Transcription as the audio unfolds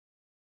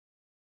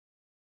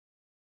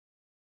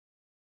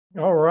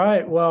All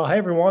right. Well, hey,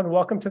 everyone.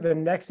 Welcome to the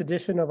next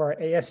edition of our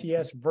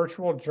ASES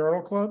Virtual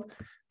Journal Club.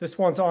 This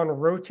one's on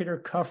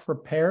rotator cuff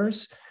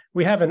repairs.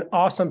 We have an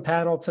awesome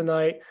panel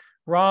tonight.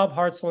 Rob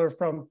Hartzler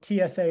from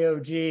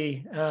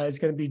TSAOG is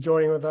going to be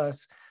joining with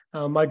us.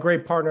 My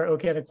great partner,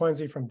 Oke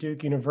Adequenzi from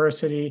Duke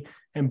University,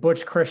 and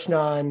Butch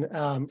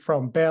Krishnan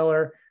from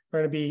Baylor.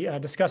 We're going to be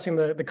discussing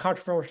the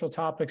controversial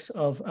topics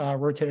of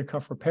rotator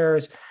cuff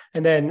repairs.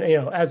 And then,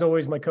 as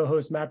always, my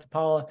co-host, Matt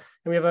DePaula.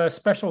 And we have a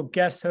special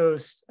guest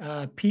host,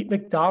 Pete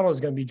McDonald, is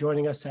going to be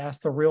joining us to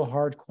ask the real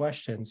hard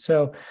questions.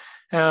 So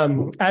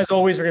as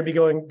always, we're going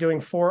to be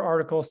doing 4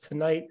 articles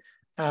tonight.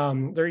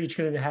 They're each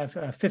going to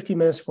have 15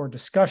 minutes for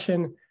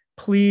discussion.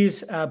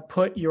 Please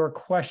put your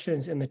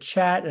questions in the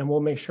chat, and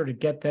we'll make sure to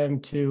get them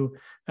to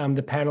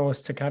the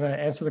panelists to kind of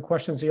answer the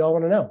questions that you all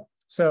want to know.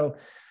 So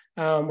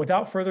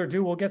without further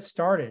ado, we'll get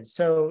started.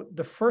 So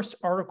the first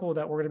article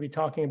that we're going to be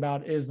talking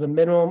about is the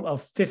minimum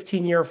of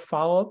 15-year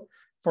follow-up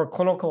for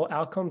clinical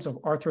outcomes of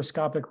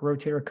arthroscopic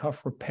rotator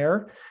cuff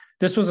repair.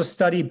 This was a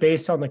study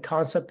based on the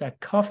concept that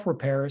cuff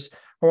repairs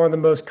are one of the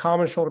most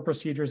common shoulder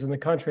procedures in the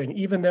country. And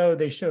even though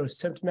they show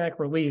symptomatic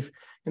relief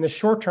in the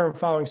short term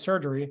following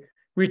surgery,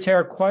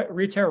 retail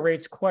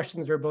rates question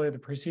the durability of the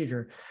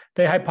procedure.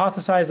 They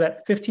hypothesized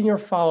that 15-year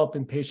follow-up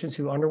in patients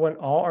who underwent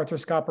all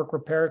arthroscopic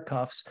repair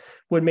cuffs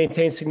would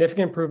maintain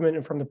significant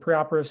improvement from the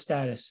preoperative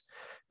status.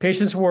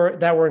 Patients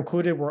that were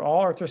included were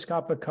all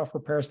arthroscopic cuff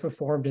repairs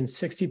performed in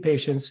 60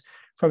 patients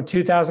from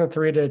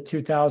 2003 to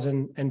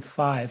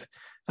 2005.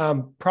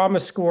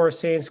 PROMIS scores,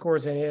 SANE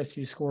scores, and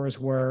ASC scores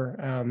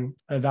were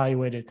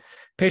evaluated.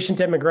 Patient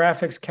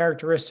demographics,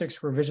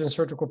 characteristics, revision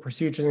surgical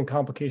procedures, and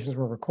complications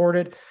were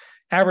recorded.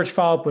 Average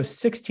follow-up was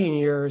 16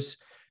 years.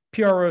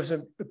 PROs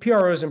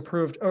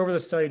improved over the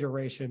study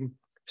duration.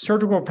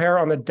 Surgical repair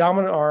on the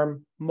dominant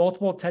arm,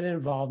 multiple tendon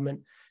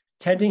involvement,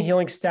 tendon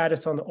healing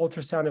status on the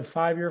ultrasound and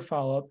 5-year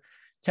follow-up,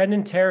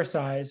 tendon tear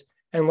size,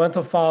 and length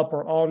of follow-up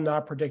are all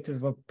not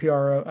predictive of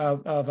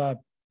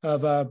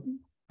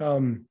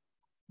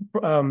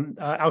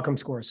outcome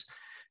scores.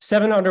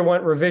 7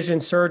 underwent revision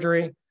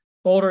surgery.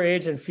 Older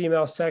age and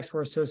female sex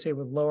were associated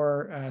with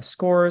lower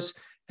scores.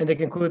 And they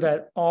conclude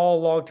that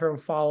all long-term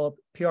follow-up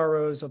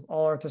PROs of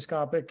all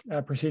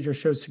arthroscopic procedures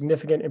showed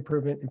significant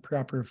improvement in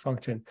preoperative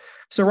function.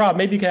 So, Rob,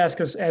 maybe you can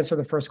answer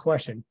the first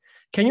question.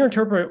 Can you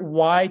interpret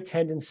why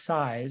tendon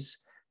size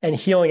and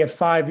healing at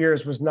 5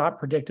 years was not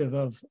predictive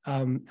of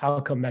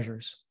outcome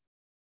measures?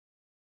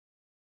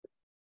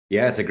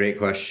 Yeah, it's a great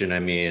question. I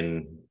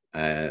mean,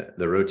 the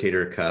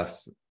rotator cuff,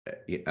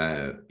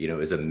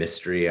 is a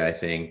mystery, I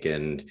think.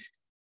 And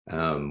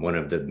one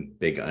of the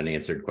big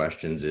unanswered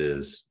questions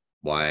is,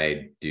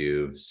 why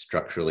do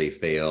structurally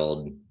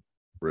failed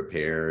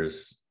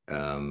repairs,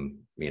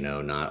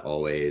 not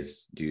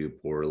always do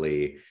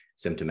poorly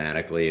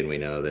symptomatically? And we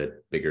know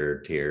that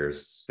bigger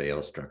tears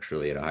fail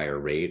structurally at a higher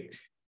rate.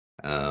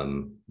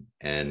 And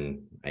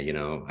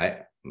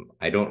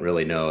I don't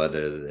really know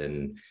other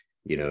than,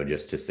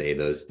 just to say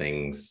those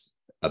things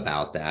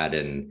about that.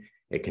 And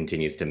it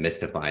continues to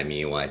mystify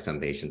me why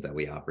some patients that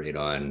we operate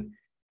on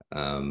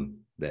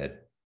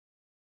that,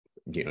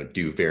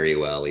 do very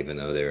well, even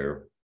though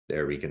their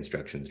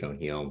reconstructions don't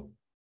heal.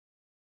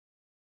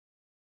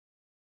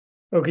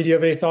 Okay, do you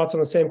have any thoughts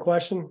on the same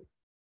question?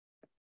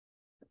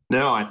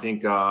 No, I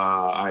think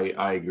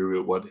I agree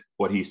with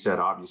what he said.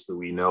 Obviously,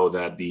 we know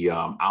that the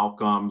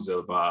outcomes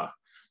of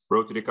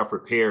rotator cuff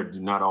repair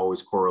do not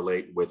always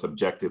correlate with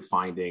objective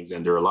findings,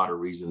 and there are a lot of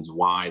reasons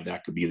why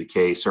that could be the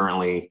case.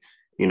 Certainly,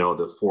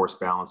 the force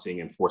balancing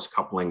and force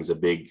coupling is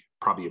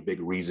probably a big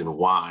reason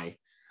why.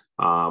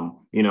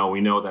 We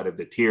know that if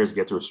the tears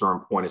get to a certain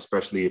point,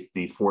 especially if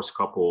the force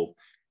couple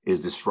is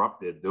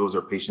disrupted, those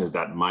are patients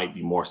that might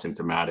be more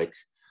symptomatic.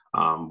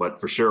 But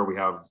for sure, we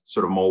have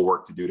sort of more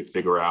work to do to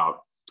figure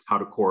out how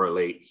to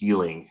correlate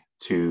healing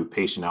to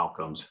patient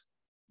outcomes.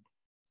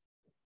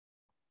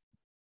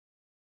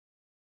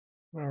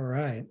 All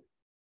right.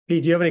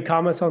 Pete, do you have any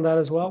comments on that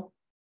as well?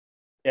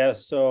 Yeah.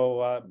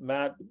 So,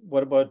 Matt,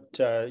 what about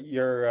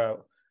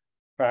your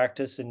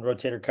practice in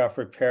rotator cuff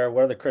repair?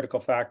 What are the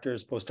critical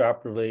factors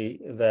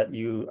postoperatively that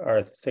you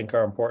think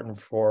are important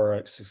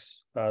for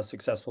a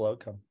successful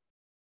outcome?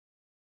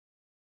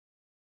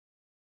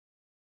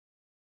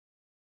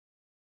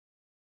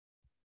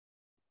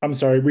 I'm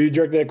sorry, were you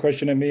directing that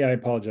question at me? I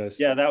apologize.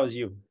 Yeah, that was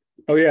you.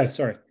 Oh yeah,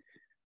 sorry.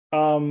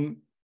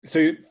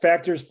 So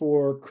factors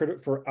for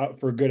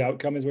good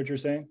outcome is what you're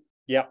saying?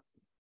 Yeah.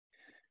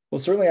 Well,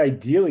 certainly,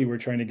 ideally, we're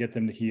trying to get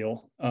them to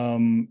heal.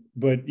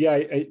 But yeah,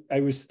 I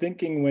was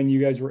thinking when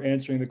you guys were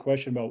answering the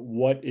question about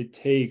what it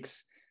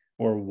takes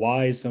or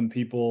why some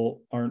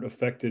people aren't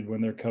affected when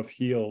their cuff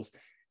heals.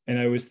 And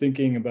I was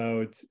thinking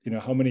about,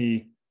 how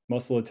many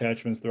muscle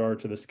attachments there are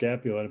to the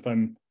scapula.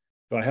 And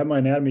if I have my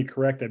anatomy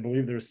correct, I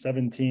believe there's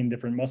 17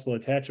 different muscle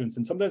attachments.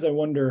 And sometimes I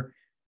wonder,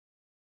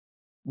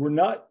 we're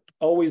not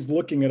always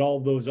looking at all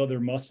those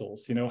other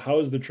muscles. How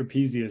does the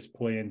trapezius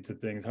play into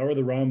things? How are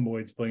the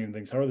rhomboids playing into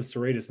things? How are the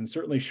serratus? And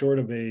certainly short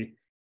of a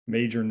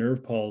major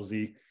nerve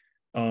palsy,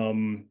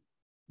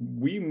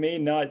 we may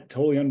not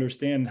totally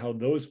understand how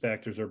those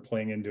factors are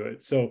playing into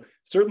it. So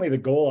certainly the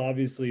goal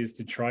obviously is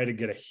to try to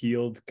get a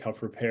healed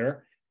cuff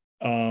repair.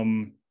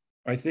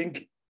 I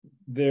think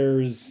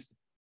there's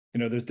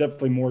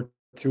definitely more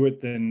to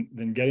it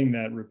than getting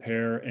that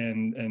repair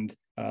and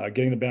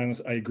getting the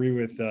balance. I agree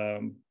with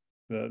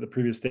the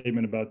previous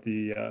statement about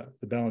the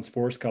balance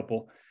force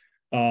couple.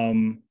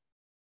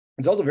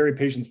 It's also very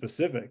patient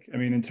specific. I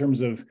mean, in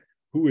terms of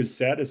who is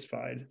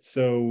satisfied.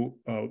 So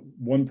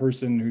one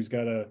person who's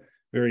got a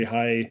very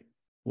high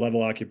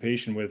level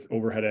occupation with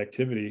overhead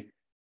activity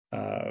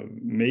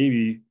may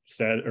be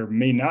sad or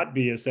may not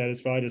be as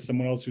satisfied as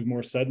someone else who's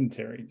more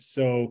sedentary.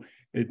 So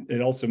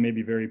it also may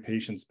be very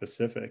patient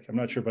specific. I'm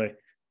not sure if I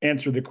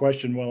answered the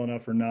question well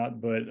enough or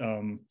not, but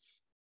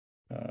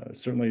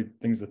certainly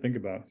things to think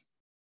about.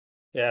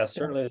 Yeah,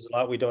 certainly there's a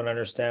lot we don't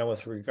understand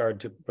with regard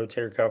to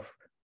rotator cuff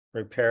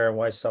repair and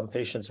why some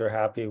patients are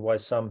happy, why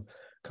some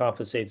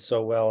compensate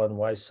so well and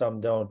why some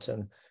don't.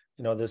 And,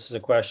 this is a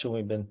question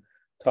we've been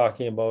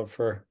talking about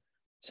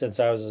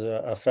since I was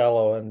a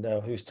fellow, and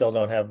we still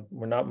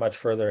we're not much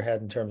further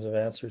ahead in terms of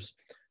answers.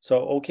 So,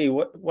 okay,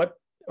 what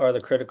are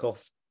the critical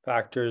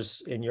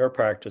factors in your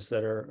practice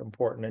that are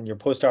important in your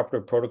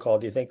postoperative protocol?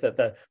 Do you think that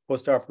the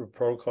postoperative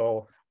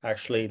protocol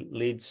actually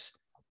leads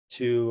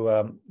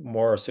to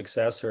more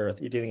success, or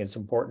do you think it's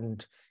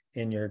important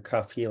in your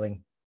cuff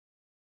healing?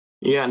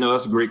 Yeah, no,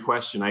 that's a great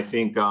question. I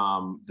think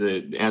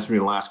answering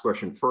the last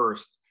question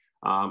first,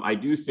 I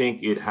do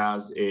think it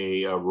has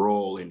a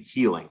role in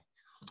healing.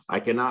 I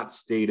cannot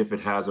state if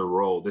it has a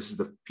role. This is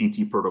the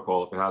PT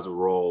protocol, if it has a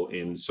role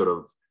in sort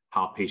of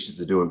how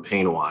patients are doing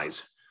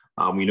pain-wise.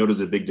 We know there's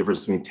a big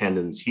difference between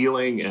tendons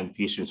healing and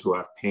patients who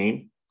have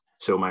pain.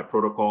 So my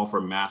protocol for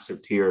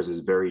massive tears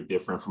is very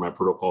different from my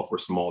protocol for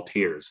small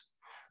tears.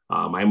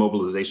 My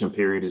immobilization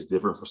period is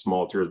different for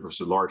small tears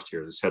versus large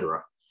tears, et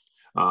cetera.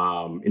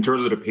 In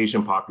terms of the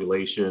patient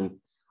population,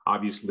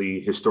 obviously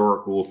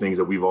historical things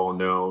that we've all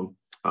known,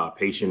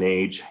 patient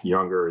age,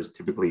 younger is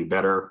typically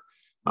better.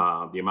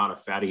 The amount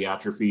of fatty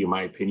atrophy, in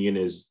my opinion,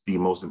 is the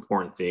most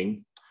important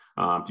thing.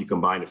 If you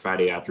combine the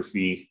fatty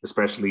atrophy,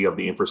 especially of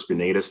the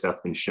infraspinatus,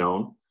 that's been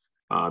shown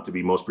to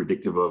be most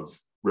predictive of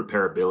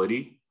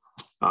repairability,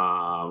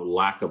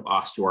 lack of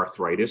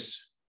osteoarthritis.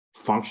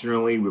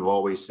 Functionally, we've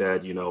always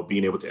said,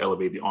 being able to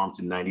elevate the arm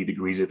to 90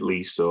 degrees at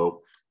least,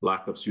 so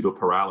lack of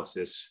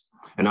pseudoparalysis.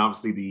 And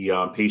obviously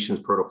the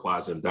patient's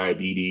protoplasm,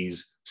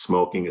 diabetes,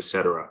 smoking, et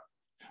cetera.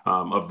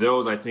 Of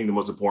those, I think the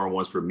most important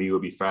ones for me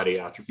would be fatty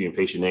atrophy and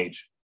patient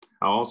age.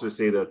 I'll also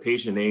say that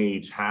patient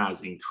age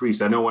has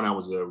increased. I know when I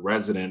was a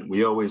resident,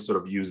 we always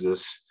sort of use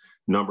this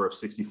number of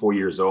 64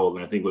 years old.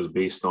 And I think it was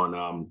based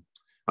on,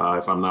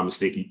 if I'm not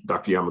mistaken,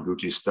 Dr.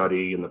 Yamaguchi's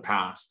study in the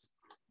past.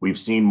 We've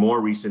seen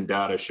more recent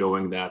data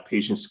showing that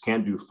patients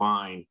can do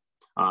fine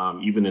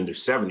even in their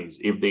 70s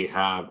if they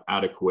have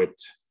adequate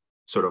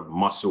sort of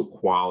muscle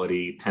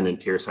quality, tendon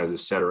tear size, et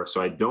cetera.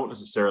 So I don't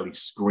necessarily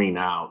screen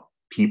out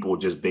people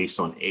just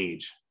based on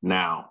age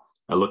now.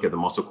 I look at the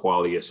muscle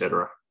quality, et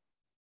cetera.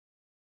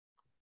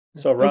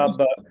 So Rob,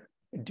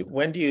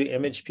 when do you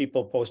image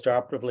people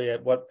postoperatively?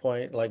 At what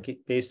point, like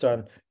based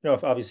on,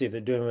 if obviously if they're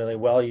doing really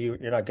well, you're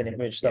not going to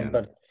image them,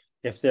 but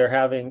if they're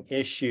having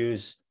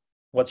issues,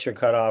 what's your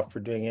cutoff for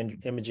doing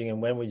imaging, and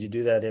when would you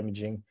do that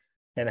imaging?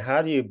 And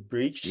how do you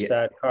breach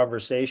that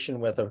conversation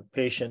with a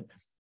patient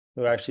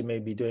who actually may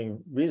be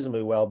doing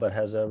reasonably well, but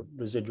has a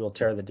residual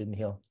tear that didn't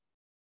heal?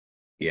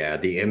 Yeah,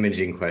 the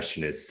imaging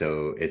question is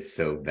it's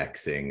so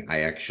vexing. I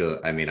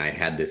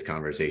had this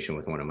conversation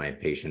with one of my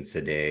patients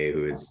today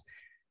who is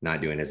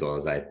not doing as well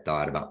as I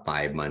thought, about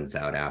 5 months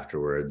out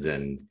afterwards.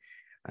 And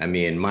I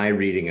mean, my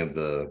reading of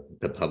the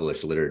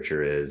published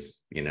literature is,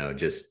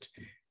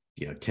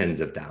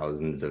 tens of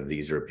thousands of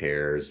these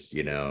repairs,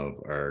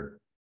 are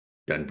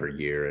done per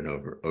year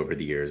and over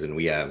the years. And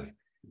we have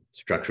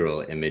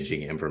structural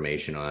imaging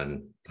information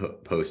on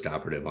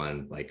post-operative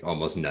on like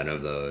almost none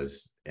of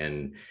those.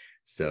 And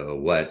so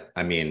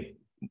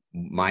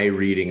my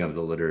reading of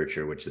the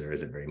literature, which there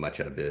isn't very much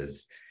of,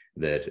 is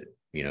that,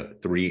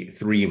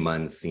 3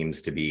 months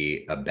seems to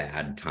be a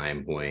bad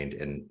time point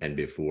and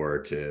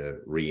before to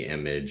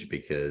re-image,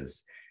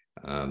 because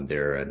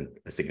there are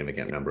a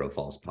significant number of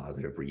false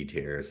positive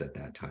re-tears at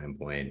that time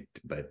point.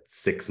 But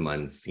 6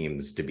 months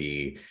seems to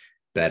be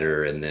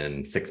better. And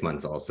then 6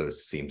 months also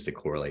seems to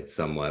correlate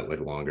somewhat with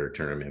longer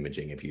term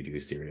imaging if you do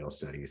serial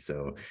studies.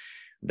 So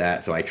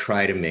I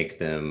try to make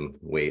them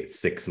wait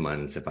 6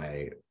 months if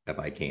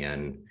I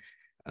can,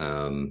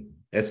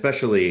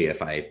 especially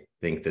if I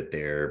think that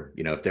they're,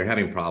 if they're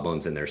having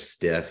problems and they're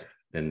stiff,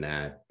 then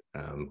that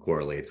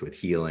correlates with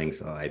healing.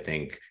 So I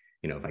think,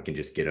 if I can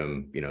just get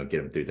them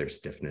through their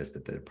stiffness,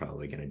 that they're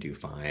probably going to do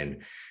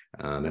fine.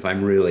 If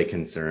I'm really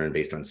concerned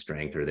based on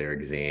strength or their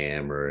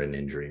exam or an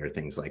injury or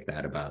things like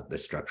that about the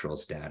structural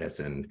status,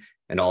 and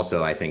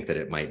also I think that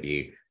it might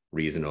be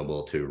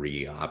reasonable to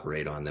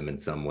re-operate on them in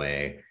some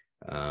way,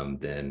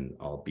 then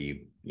I'll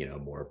be,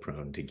 more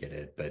prone to get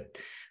it. But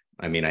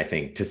I mean, I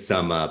think to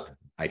sum up,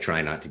 I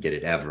try not to get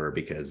it ever,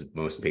 because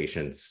most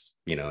patients,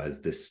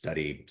 as this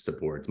study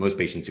supports, most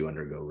patients who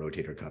undergo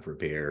rotator cuff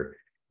repair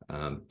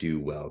do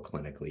well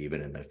clinically,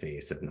 even in the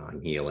face of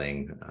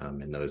non-healing,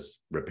 and those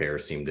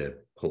repairs seem to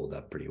hold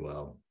up pretty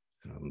well.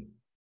 So,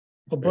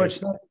 well, Butch,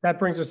 that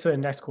brings us to the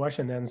next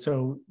question then.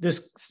 So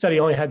this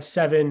study only had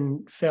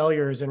 7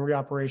 failures and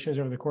reoperations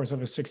over the course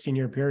of a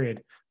 16-year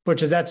period.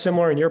 Butch, is that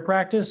similar in your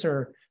practice,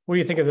 or what do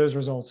you think of those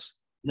results?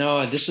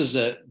 No, this is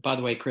by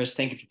the way, Chris,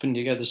 thank you for putting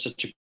together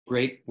such a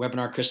great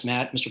webinar, Chris,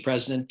 Matt, Mr.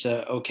 President,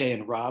 OK,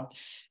 and Rob.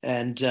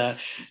 And,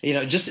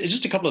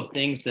 just a couple of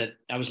things that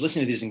I was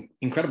listening to these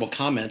incredible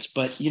comments,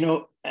 but,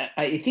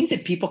 I think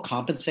that people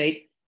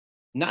compensate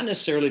not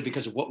necessarily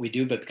because of what we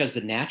do, but because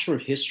the natural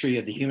history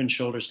of the human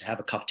shoulder is to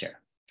have a cuff tear.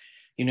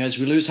 As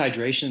we lose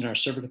hydration in our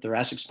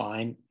cervicothoracic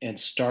spine and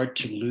start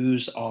to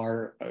lose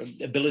our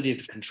ability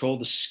to control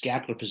the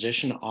scapular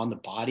position on the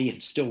body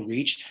and still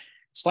reach,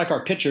 it's like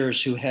our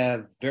pitchers who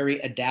have very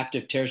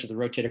adaptive tears of the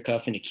rotator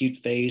cuff in acute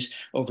phase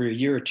over a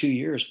year or 2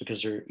 years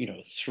because they're,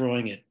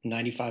 throwing at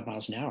 95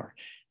 miles an hour.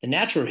 The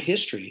natural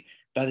history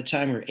by the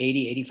time we're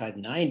 80, 85,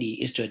 90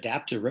 is to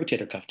adapt to a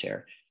rotator cuff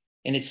tear.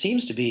 And it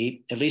seems to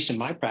be, at least in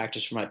my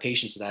practice for my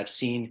patients that I've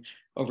seen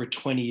over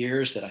 20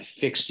 years that I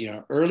fixed,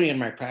 early in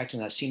my practice,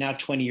 and I see now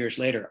 20 years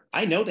later,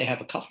 I know they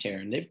have a cuff tear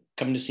and they've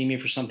come to see me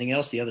for something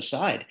else the other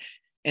side,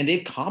 and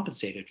they've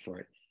compensated for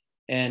it.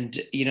 And,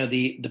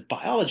 the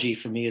biology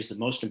for me is the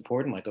most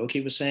important, like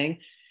Oki was saying.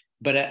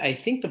 But I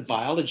think the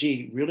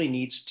biology really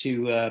needs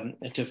to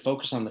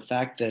focus on the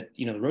fact that,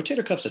 the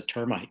rotator cuff's a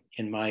termite,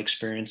 in my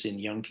experience, in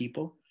young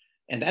people.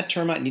 And that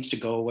termite needs to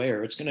go away,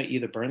 or it's going to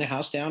either burn the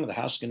house down, or the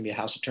house is going to be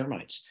a house of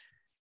termites.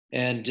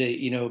 And,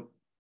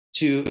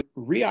 to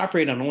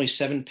reoperate on only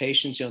 7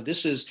 patients,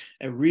 this is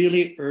a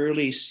really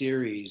early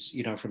series,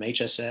 from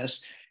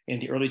HSS in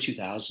the early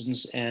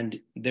 2000s. And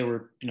there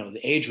were,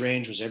 the age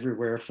range was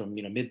everywhere from,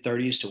 mid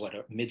 30s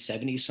to mid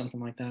 70s, something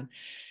like that.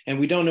 And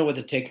we don't know what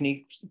the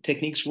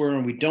techniques were.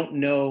 And we don't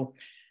know,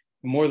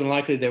 more than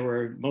likely, they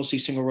were mostly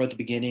single row at the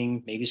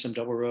beginning, maybe some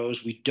double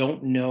rows. We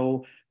don't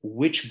know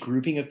which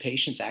grouping of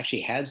patients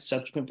actually had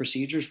subsequent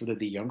procedures, whether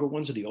the younger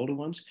ones or the older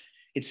ones.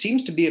 It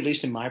seems to be, at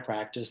least in my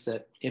practice,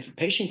 that if a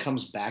patient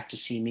comes back to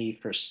see me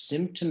for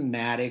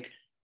symptomatic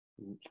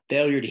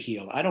failure to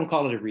heal, I don't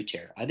call it a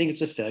re-tear, I think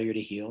it's a failure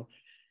to heal,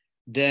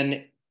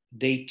 then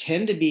they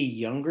tend to be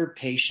younger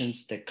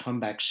patients that come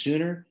back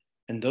sooner.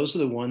 And those are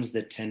the ones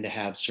that tend to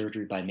have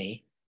surgery by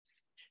me.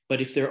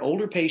 But if they're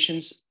older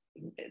patients,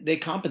 they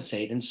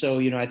compensate. And so,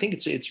 I think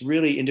it's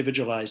really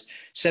individualized.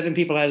 7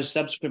 people had a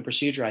subsequent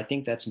procedure. I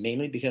think that's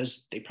mainly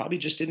because they probably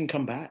just didn't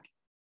come back.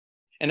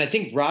 And I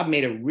think Rob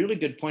made a really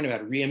good point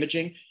about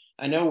reimaging.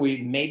 I know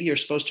we maybe are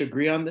supposed to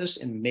agree on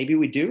this, and maybe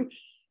we do,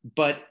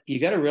 but you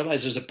got to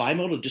realize there's a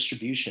bimodal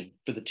distribution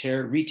for the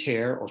tear,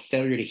 re-tear, or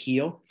failure to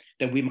heal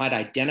that we might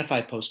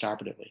identify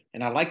postoperatively.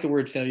 And I like the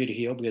word failure to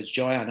heal because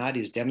Joe Ionati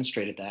has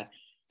demonstrated that.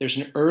 There's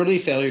an early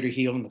failure to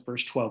heal in the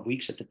first 12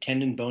 weeks at the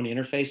tendon-bone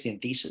interface, the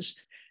enthesis.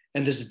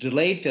 And there's a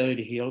delayed failure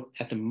to heal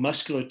at the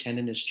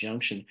musculotendinous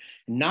junction,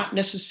 not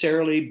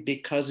necessarily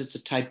because it's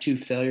a type 2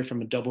 failure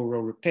from a double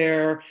row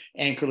repair,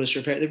 anchorless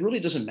repair. It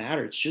really doesn't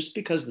matter. It's just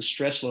because the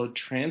stress load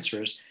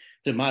transfers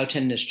to the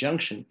myotendinous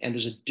junction, and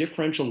there's a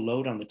differential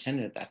load on the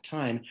tendon at that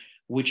time,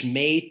 which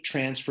may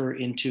transfer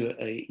into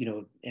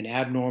an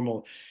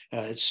abnormal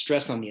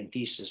stress on the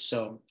enthesis.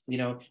 So,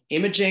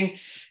 imaging,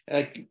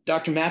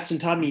 Dr. Mattson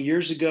taught me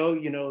years ago,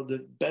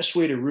 the best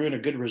way to ruin a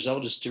good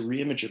result is to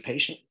reimage your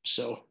patient.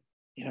 So,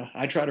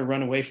 I try to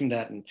run away from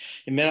that. And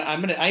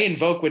I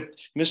invoke what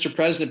Mr.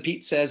 President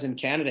Pete says in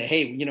Canada.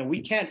 Hey,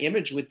 we can't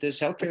image with this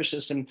healthcare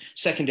system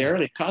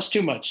secondarily. It costs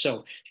too much. So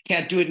you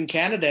can't do it in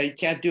Canada. You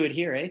can't do it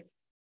here, eh?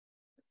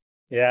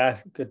 Yeah,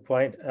 good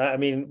point.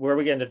 Where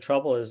we get into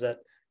trouble is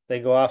that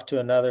they go off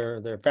to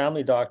their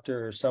family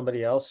doctor or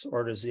somebody else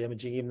orders the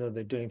imaging, even though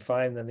they're doing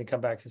fine. Then they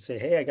come back and say,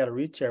 hey, I got a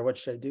re-tear. What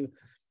should I do?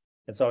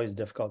 It's always a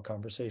difficult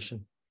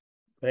conversation.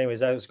 But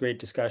anyways, that was a great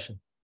discussion.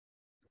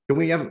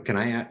 Can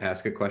I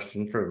ask a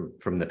question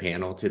from the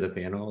panel to the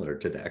panel, or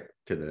to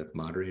the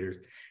moderators?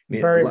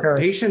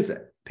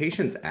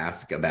 Patients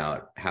ask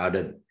about how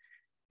to,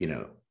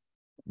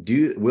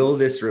 will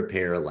this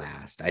repair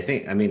last? I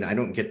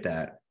don't get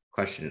that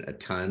question a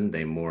ton.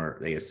 They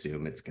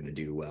assume it's going to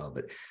do well,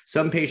 but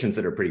some patients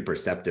that are pretty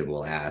perceptive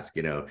will ask,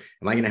 am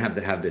I going to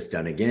have this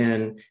done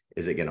again?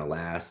 Is it going to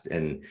last?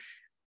 And,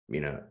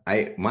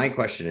 my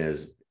question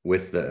is,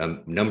 with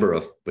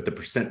the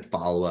percent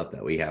follow-up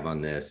that we have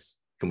on this,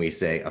 can we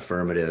say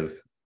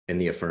affirmative? In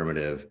the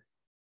affirmative,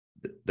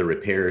 the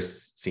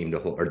repairs seem to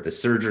hold, or the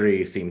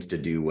surgery seems to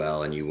do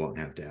well, and you won't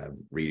have to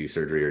redo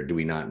surgery? Or do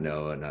we not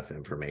know enough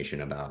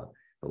information about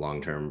the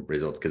long-term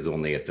results because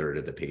only 1/3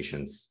 of the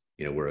patients,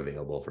 were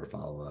available for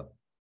follow-up,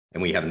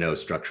 and we have no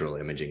structural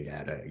imaging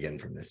data again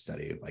from this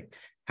study? Like,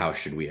 how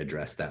should we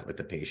address that with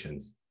the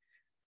patients?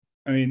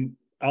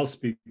 I'll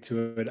speak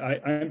to it.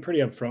 I'm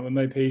pretty upfront with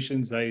my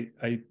patients.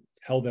 I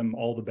tell them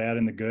all the bad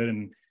and the good,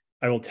 and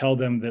I will tell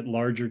them that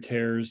larger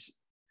tears,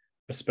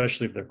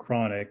 especially if they're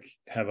chronic,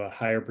 have a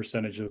higher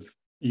percentage of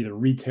either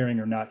re-tearing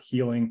or not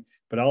healing.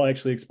 But I'll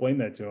actually explain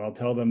that to them. I'll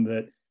tell them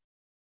that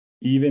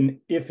even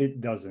if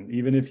it doesn't,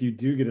 even if you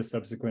do get a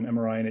subsequent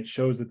MRI and it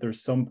shows that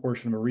there's some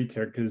portion of a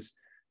re-tear, because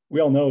we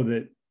all know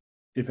that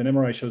if an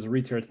MRI shows a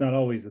re-tear, it's not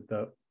always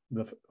that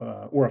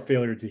or a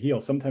failure to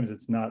heal. Sometimes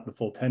it's not the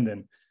full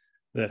tendon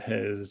that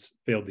has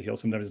failed to heal.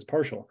 Sometimes it's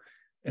partial.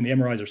 And the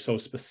MRIs are so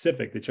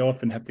specific that you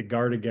often have to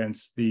guard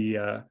against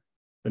the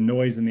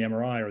noise in the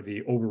MRI or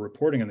the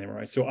over-reporting on the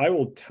MRI. So I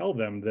will tell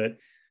them that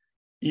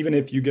even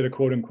if you get a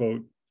quote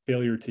unquote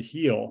failure to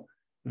heal,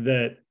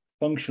 that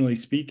functionally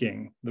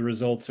speaking, the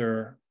results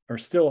are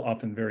still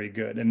often very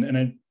good.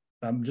 And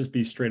I'm just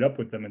be straight up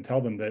with them and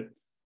tell them that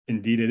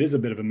indeed it is a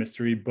bit of a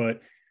mystery,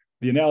 but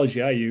the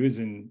analogy I use,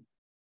 and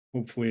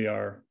hopefully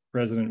our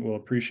president will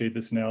appreciate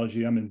this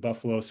analogy. I'm in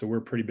Buffalo, so we're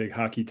a pretty big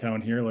hockey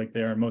town here, like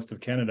they are in most of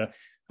Canada.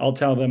 I'll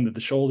tell them that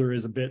the shoulder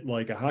is a bit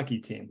like a hockey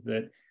team,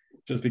 that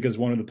just because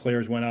one of the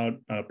players went out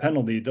on a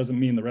penalty, it doesn't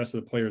mean the rest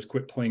of the players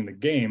quit playing the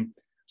game.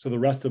 So the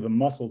rest of the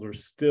muscles are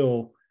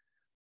still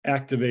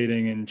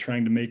activating and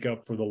trying to make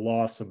up for the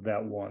loss of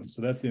that one.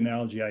 So that's the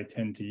analogy I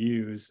tend to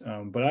use.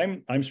 But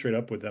I'm straight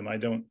up with them. I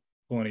don't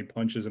pull any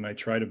punches, and I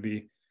try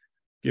to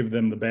give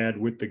them the bad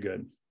with the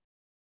good.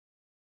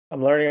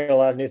 I'm learning a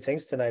lot of new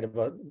things tonight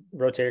about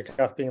rotator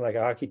cuff being like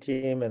a hockey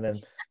team, and then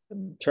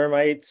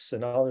termites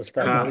and all this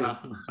stuff. All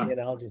these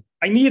analogies.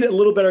 I need a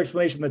little better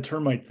explanation than the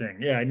termite thing.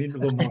 Yeah, I need a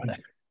little more.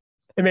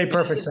 It made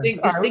perfect sense.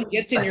 This thing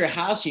gets in your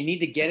house. You need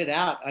to get it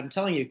out. I'm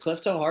telling you,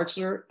 Clifton,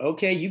 Hartzler,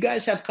 okay, you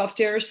guys have cuff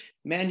tears.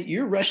 Man,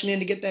 you're rushing in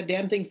to get that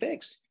damn thing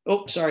fixed.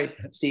 Oh, sorry,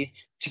 Steve.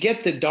 To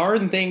get the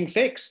darn thing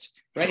fixed,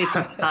 right? It's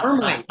a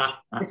termite.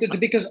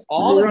 Because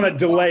we're on a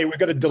delay. We've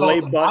got a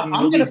delay button.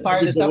 I'm going to fire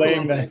this up a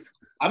little bit.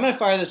 I'm going to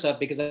fire this up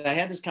because I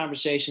had this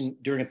conversation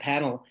during a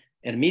panel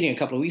at a meeting a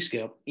couple of weeks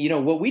ago. You know,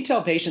 what we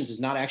tell patients is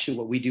not actually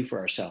what we do for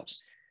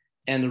ourselves.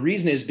 And the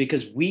reason is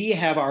because we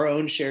have our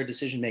own shared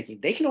decision-making.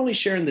 They can only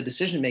share in the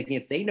decision-making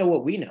if they know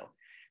what we know.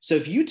 So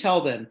if you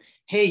tell them,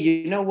 hey,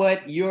 you know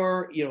what,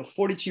 you're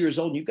 42 years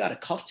old and you've got a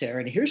cuff tear,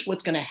 and here's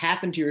what's going to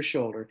happen to your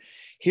shoulder.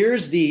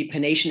 Here's the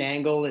pennation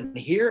angle, and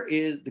here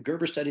is the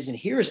Gerber studies, and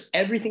here is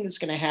everything that's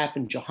going to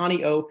happen.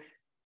 Johanny O,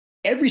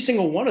 every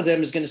single one of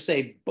them is going to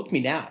say, book me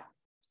now.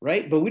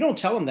 Right? But we don't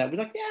tell them that. We're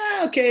like,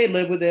 yeah, okay,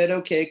 live with it.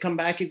 Okay, come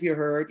back if you're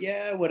hurt.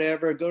 Yeah,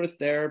 whatever. Go to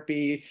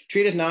therapy,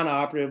 treat it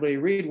non-operatively,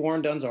 read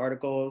Warren Dunn's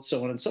article,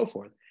 so on and so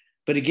forth.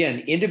 But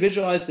again,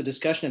 individualize the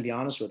discussion and be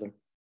honest with them.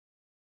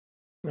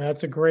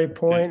 That's a great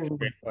point.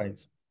 Great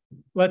points.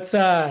 Let's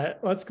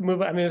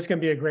move. I mean, it's going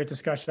to be a great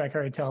discussion. I can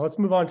already tell. Let's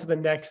move on to the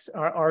next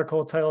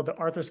article titled "The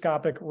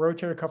Arthroscopic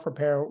Rotator Cuff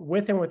Repair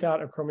with and Without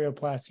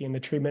Acromioplasty and the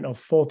Treatment of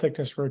Full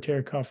Thickness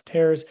Rotator Cuff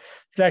Tears."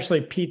 It's actually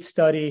Pete's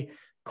study.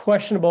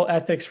 Questionable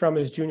ethics from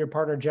his junior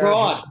partner, Jared.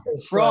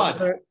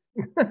 Fraud.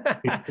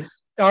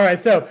 All right.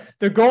 So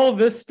the goal of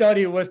this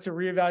study was to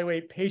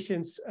reevaluate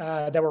patients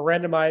that were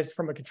randomized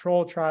from a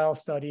control trial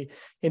study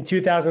in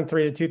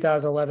 2003 to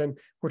 2011,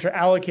 which are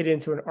allocated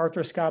into an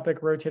arthroscopic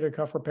rotator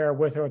cuff repair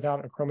with or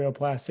without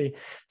acromioplasty.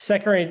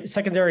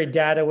 Secondary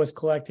data was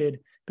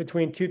collected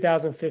between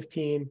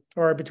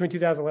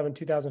 2011 and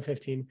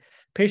 2015.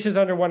 Patients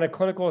underwent a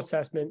clinical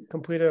assessment,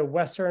 completed a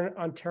Western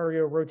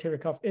Ontario Rotator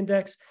Cuff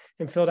Index,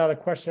 and filled out a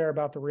questionnaire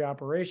about the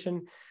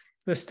reoperation.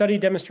 The study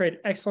demonstrated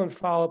excellent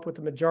follow-up with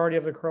the majority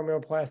of the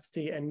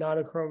acromioplasty and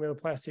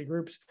non-acromioplasty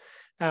groups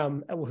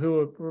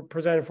who were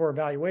presented for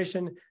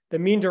evaluation. The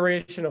mean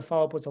duration of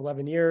follow-up was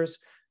 11 years.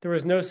 There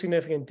was no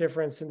significant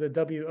difference in the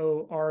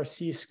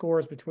WORC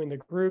scores between the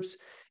groups.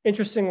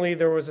 Interestingly,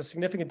 there was a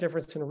significant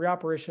difference in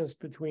reoperations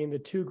between the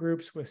two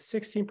groups, with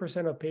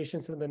 16% of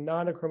patients in the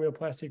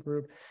non-acromioplasty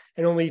group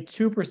and only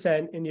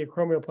 2% in the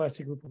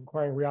acromioplasty group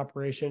requiring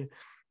reoperation.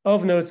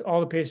 Of note,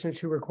 all the patients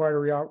who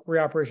required a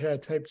reoperation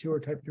had type 2 or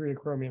type 3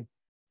 acromion.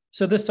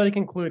 So this study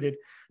concluded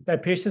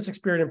that patients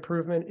experienced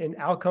improvement in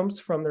outcomes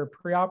from their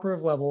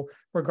preoperative level,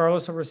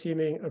 regardless of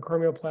receiving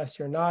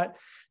acromioplasty or not.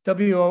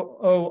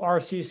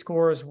 WORC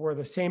scores were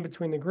the same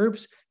between the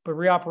groups, but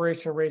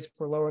reoperation rates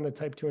were lower in the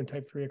type 2 and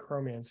type 3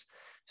 acromions.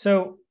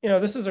 So,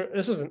 this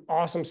is an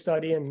awesome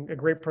study and a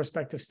great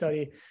prospective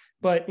study.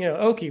 But,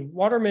 Oki,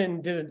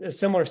 Waterman did a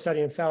similar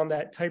study and found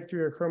that type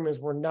 3 acromions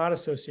were not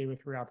associated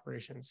with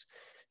reoperations.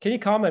 Can you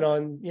comment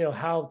on,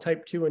 how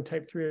type 2 and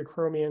type 3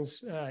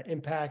 acromions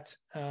impact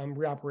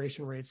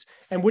reoperation rates?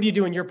 And what do you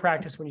do in your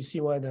practice when you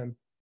see one of them?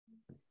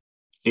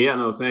 Yeah,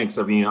 no, thanks.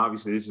 I mean,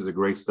 obviously, this is a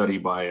great study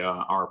by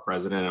our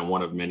president and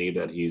one of many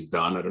that he's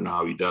done. I don't know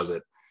how he does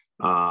it.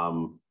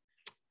 I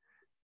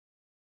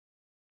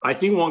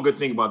think one good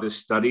thing about this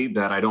study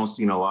that I don't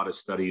see in a lot of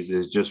studies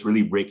is just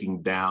really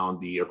breaking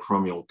down the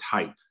acromial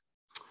type.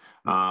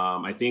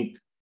 I think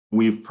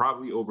we've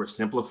probably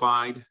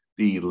oversimplified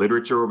the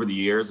literature over the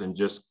years and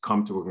just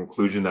come to a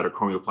conclusion that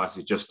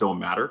acromioplasties just don't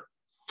matter.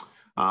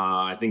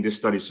 I think this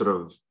study sort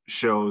of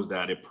shows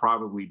that it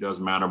probably does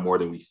matter more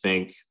than we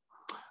think.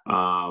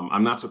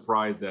 I'm not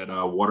surprised that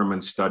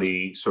Waterman's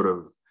study sort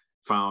of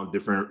found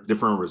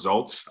different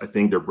results. I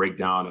think their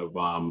breakdown of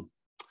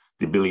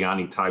the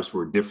Biliani types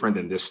were different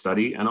in this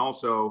study. And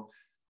also,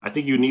 I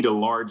think you need a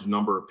large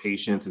number of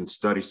patients and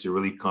studies to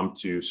really come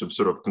to some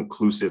sort of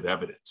conclusive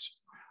evidence.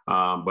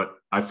 But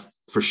I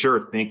for sure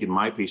think in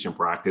my patient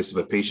practice, if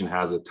a patient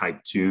has a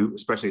type 2,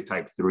 especially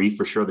type 3,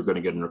 for sure they're going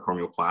to get an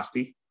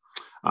acromioplasty.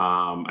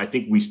 I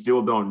think we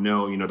still don't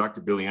know,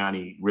 Dr.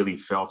 Biliani really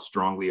felt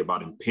strongly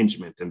about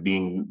impingement and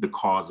being the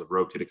cause of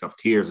rotator cuff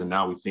tears. And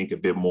now we think a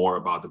bit more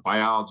about the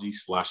biology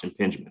 /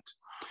 impingement.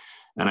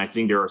 And I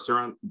think there are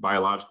certain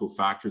biological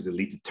factors that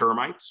lead to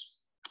termites.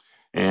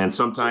 And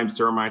sometimes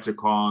termites are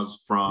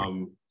caused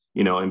from,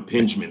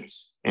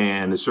 impingements.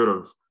 And it's sort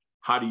of,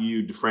 how do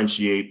you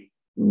differentiate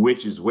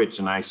which is which?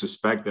 And I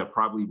suspect that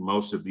probably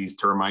most of these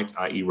termites,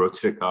 i.e.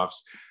 rotator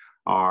cuffs,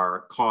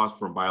 are caused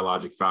from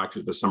biologic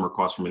factors, but some are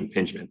caused from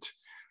impingement.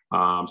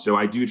 So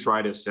I do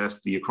try to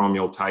assess the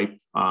acromial type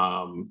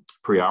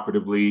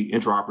preoperatively.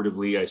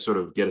 Intraoperatively, I sort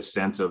of get a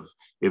sense of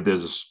if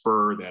there's a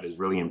spur that is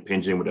really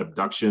impinging with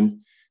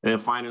abduction. And then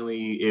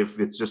finally, if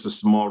it's just a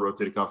small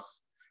rotator cuff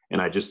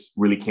and I just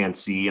really can't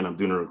see and I'm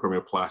doing an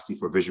acromioplasty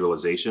for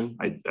visualization,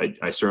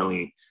 I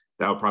certainly,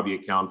 that would probably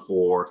account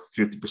for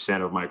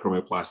 50% of my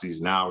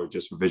acromioplasties now are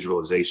just for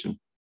visualization.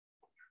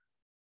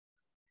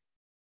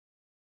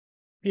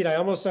 Pete,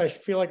 I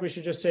feel like we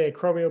should just say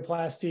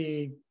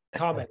acromioplasty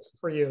comments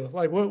for you.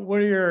 Like, what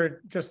are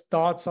your just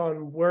thoughts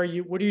on what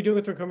do you do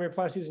with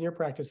acromioplasties in your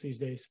practice these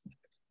days?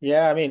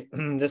 Yeah, I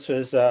mean, this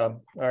was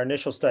our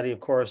initial study,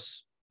 of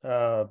course,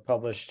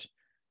 published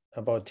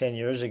about 10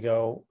 years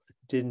ago,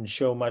 didn't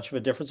show much of a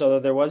difference, although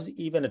there was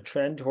even a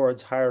trend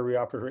towards higher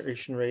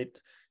reoperation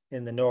rate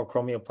in the no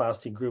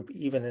acromioplasty group,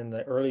 even in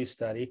the early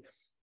study.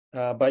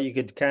 But you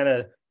could kind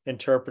of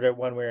interpret it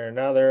one way or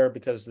another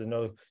because there's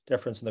no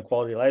difference in the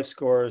quality of life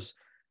scores.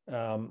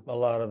 A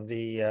lot of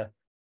the,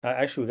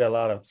 actually, we got a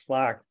lot of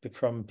flack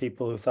from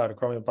people who thought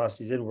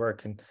acromioplasty did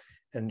work, and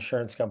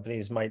insurance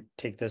companies might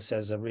take this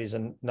as a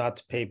reason not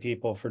to pay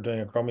people for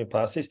doing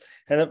acromioplasties.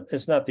 And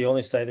it's not the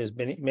only study.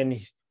 There's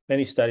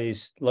many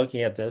studies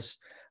looking at this.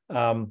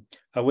 I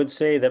would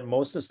say that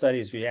most of the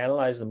studies, if you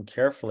analyze them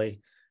carefully,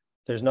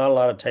 there's not a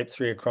lot of type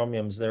 3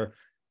 acromions. There,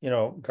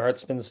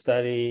 Gartzman's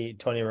study,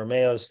 Tony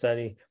Romeo's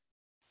study,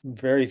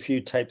 very few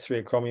type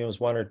 3 acromions,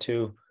 1 or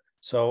 2.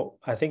 So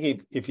I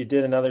think if you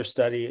did another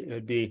study, it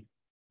would be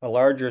a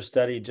larger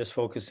study just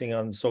focusing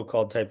on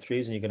so-called type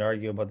 3s, and you can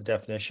argue about the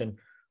definition,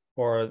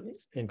 or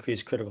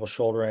increased critical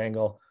shoulder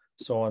angle,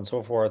 so on and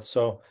so forth.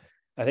 So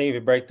I think if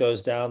you break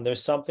those down,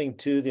 there's something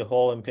to the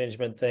whole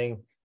impingement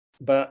thing.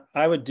 But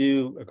I would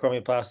do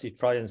acromioplasty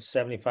probably in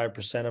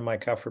 75% of my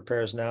cuff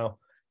repairs now,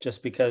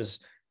 just because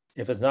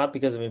if it's not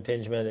because of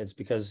impingement, it's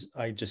because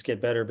I just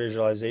get better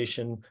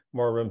visualization,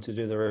 more room to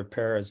do the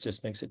repair. It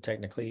just makes it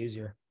technically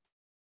easier.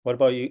 What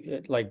about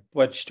you? Like,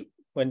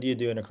 when do you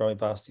do an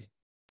acromioplasty?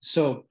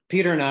 So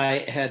Peter and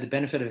I had the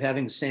benefit of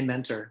having the same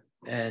mentor.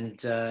 And,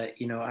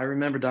 I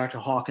remember Dr.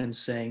 Hawkins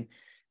saying,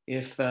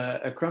 if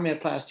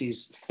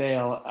acromioplasties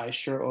fail, I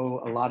sure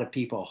owe a lot of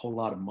people a whole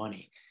lot of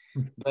money.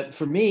 But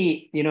for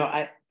me,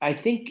 I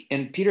think,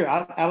 and Peter,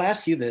 I'll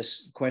ask you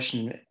this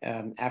question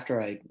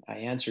after I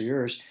answer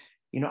yours.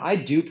 I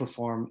do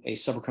perform a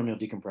subacromial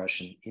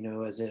decompression,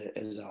 as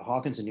a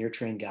Hawkins and ear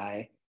trained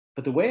guy.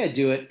 But the way I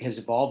do it has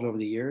evolved over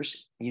the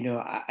years.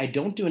 I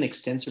don't do an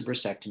extensive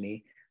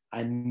bracectomy.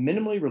 I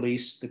minimally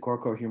release the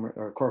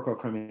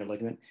coracoacromial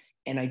ligament,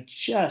 and I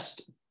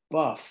just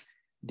buff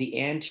the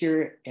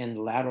anterior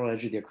and lateral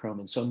edge of the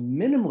acromion. So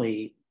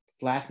minimally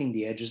flattening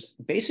the edges.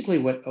 Basically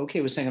what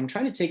OK was saying, I'm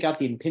trying to take out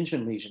the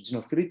impingement lesions.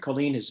 Philippe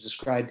Colline has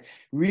described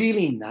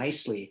really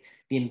nicely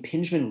the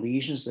impingement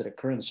lesions that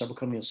occur in the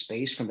subacromial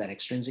space from that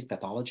extrinsic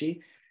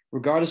pathology,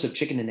 regardless of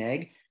chicken and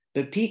egg.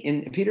 But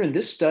Peter, in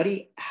this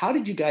study, how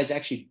did you guys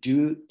actually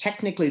do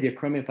technically the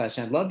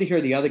acromioplasty? I'd love to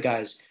hear the other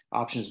guys'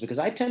 options, because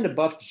I tend to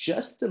buff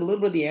just a little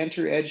bit of the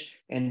anterior edge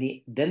and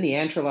then the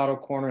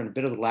anterolateral corner and a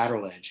bit of the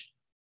lateral edge.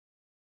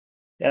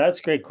 Yeah, that's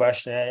a great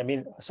question. I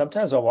mean,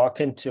 sometimes I'll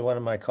walk into one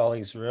of my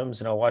colleagues'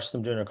 rooms and I'll watch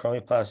them doing a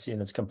acromioplasty,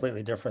 and it's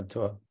completely different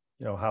to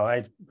how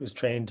I was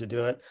trained to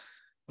do it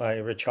by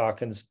Rich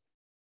Hawkins.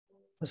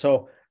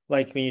 So,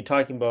 like when you're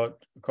talking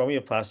about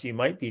acromioplasty, you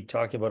might be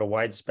talking about a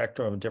wide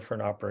spectrum of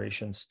different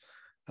operations,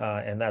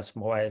 and that's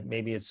why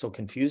maybe it's so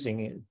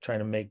confusing trying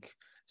to make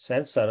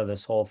sense out of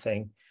this whole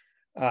thing.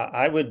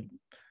 My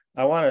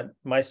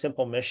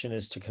simple mission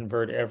is to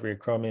convert every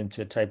acromion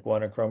to a type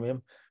 1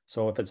 acromion.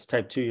 So if it's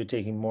type 2, you're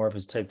taking more. If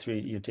it's type 3,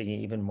 you're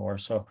taking even more.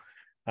 So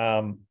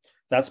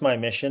that's my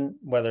mission.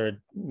 Whether it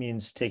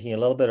means taking a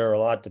little bit or a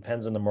lot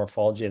depends on the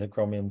morphology of the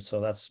acromion. So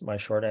that's my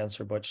short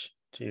answer, Butch,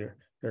 to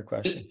your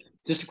question.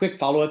 Just a quick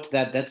follow-up to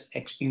that. That's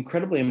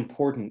incredibly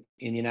important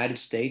in the United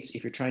States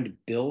if you're trying to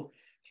bill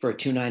for a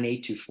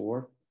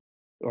 29824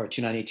 or a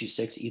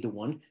 29826, either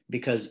one,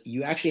 because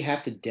you actually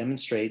have to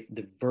demonstrate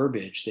the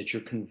verbiage that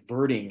you're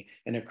converting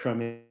an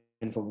acromion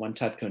from one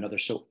type to another.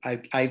 So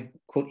I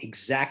quote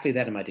exactly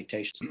that in my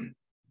dictation.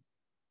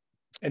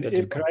 And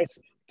could I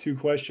ask 2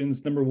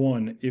 questions? Number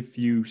 1, if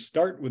you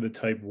start with a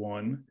type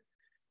 1,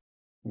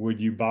 would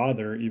you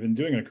bother even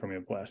doing an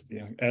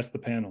acromioplasty? Ask the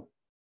panel.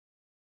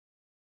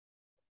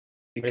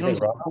 It comes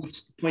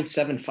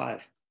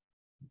 0.75.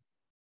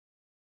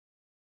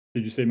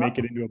 Did you say make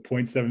it into a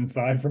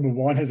 0.75 from a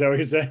 1? Is that what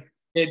you said?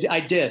 I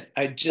did.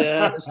 I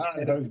just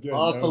That was good.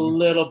 off That a was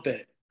little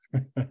bit.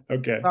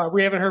 okay.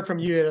 We haven't heard from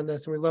you yet on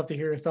this, and we'd love to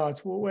hear your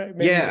thoughts.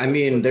 Yeah, I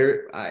mean,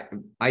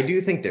 I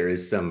do think there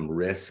is some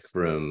risk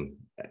from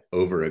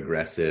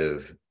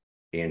over-aggressive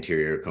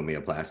anterior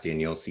acromioplasty, and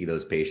you'll see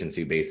those patients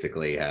who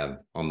basically have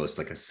almost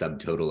like a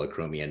subtotal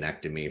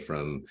acromionectomy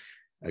from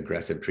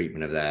aggressive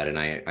treatment of that. And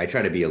I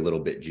try to be a little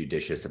bit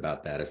judicious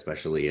about that,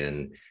 especially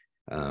in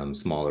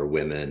smaller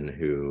women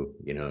who,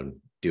 you know,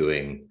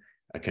 doing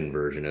a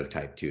conversion of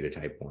type 2 to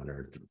type 1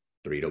 or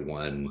 3 to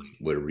 1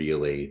 would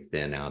really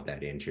thin out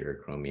that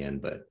anterior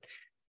acromion. But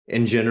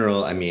in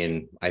general, I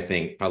mean, I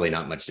think probably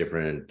not much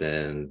different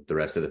than the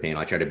rest of the panel.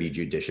 I try to be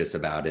judicious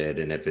about it.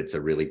 And if it's a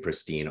really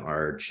pristine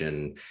arch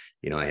and,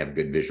 you know, I have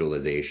good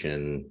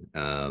visualization,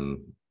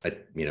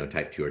 you know,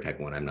 type 2 or type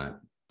 1,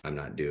 I'm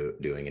not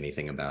doing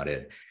anything about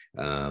it.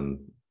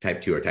 Type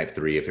 2 or type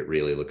 3, if it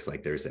really looks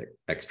like there's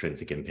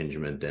extrinsic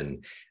impingement,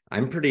 then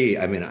I'm pretty,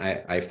 I mean,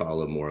 I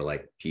follow more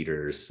like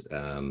Peter's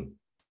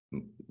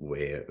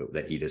way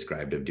that he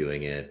described of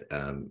doing it,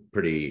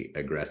 pretty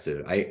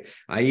aggressive. I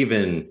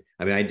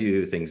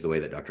do things the way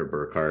that Dr.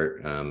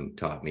 Burkhart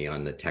taught me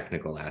on the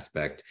technical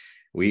aspect.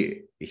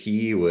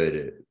 He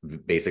would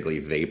basically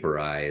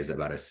vaporize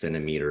about 1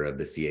 centimeter of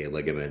the CA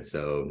ligament.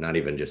 So not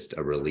even just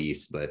a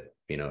release, but,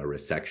 you know, a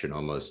resection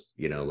almost,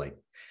 you know, like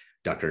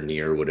Dr.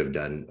 Neer would have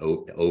done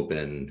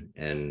open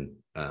and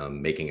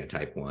making a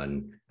type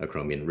 1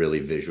 acromion, really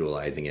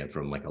visualizing it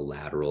from like a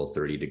lateral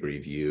 30-degree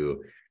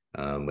view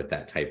with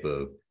that type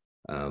of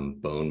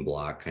bone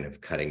block kind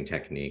of cutting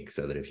technique,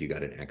 so that if you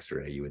got an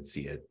X-ray, you would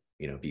see it,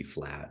 you know, be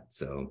flat.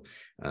 So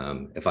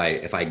if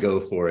I go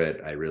for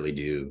it, I really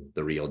do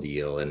the real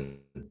deal and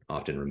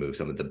often remove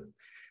some of the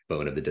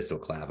bone of the distal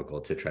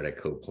clavicle to try to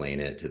coplane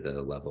it to the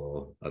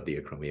level of the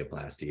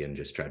acromioplasty and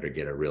just try to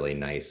get a really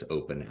nice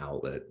open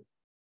outlet.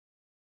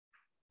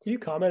 Can you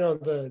comment on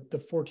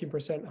the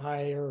 14%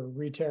 higher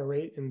re-tear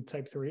rate in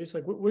type 3s?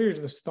 Like, what are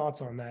your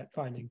thoughts on that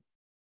finding?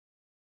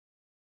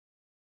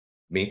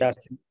 Me?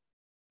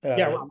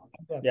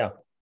 Yeah.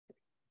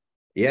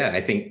 Yeah,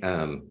 I think,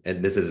 and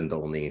this isn't the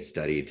only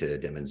study to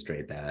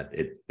demonstrate that.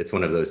 It's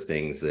one of those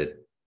things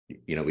that,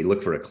 you know, we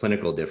look for a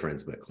clinical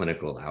difference, but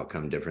clinical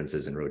outcome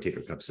differences in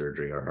rotator cuff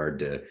surgery are hard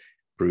to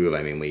prove.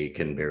 I mean, we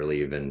can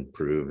barely even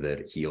prove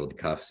that healed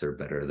cuffs are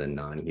better than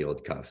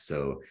non-healed cuffs.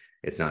 So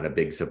it's not a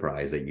big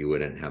surprise that you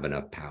wouldn't have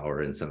enough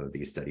power in some of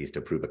these studies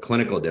to prove a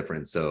clinical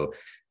difference. So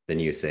then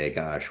you say,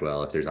 gosh,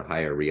 well, if there's a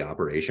higher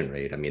reoperation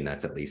rate, I mean,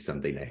 that's at least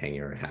something to hang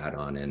your hat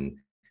on and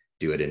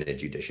do it in a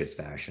judicious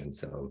fashion.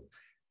 So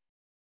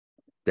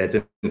that's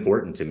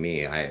important to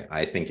me.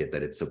 I think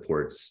that it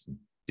supports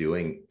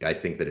doing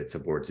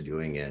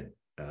it,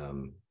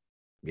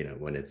 you know,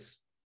 when it's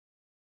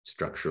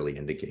structurally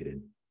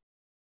indicated.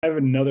 I have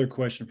another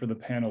question for the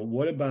panel.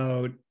 What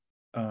about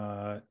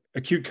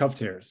acute cuff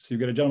tears? So you've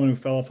got a gentleman who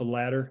fell off a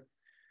ladder.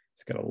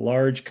 He's got a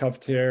large cuff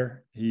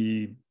tear.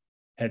 He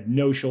had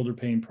no shoulder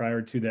pain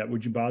prior to that.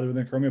 Would you bother with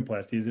an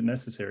acromioplasty? Is it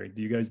necessary?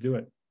 Do you guys do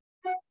it?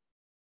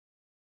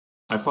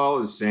 I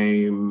follow the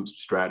same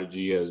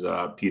strategy as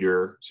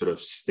Peter sort of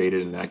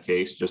stated in that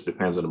case. Just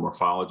depends on the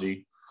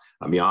morphology.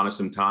 I'll be honest,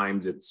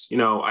 sometimes it's, you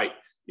know,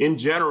 in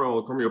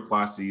general,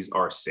 acromioplasties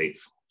are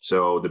safe.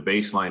 So the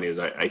baseline is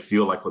I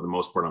feel like for the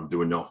most part, I'm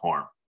doing no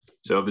harm.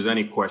 So if there's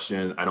any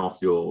question, I don't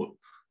feel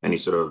any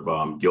sort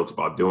of guilt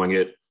about doing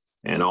it.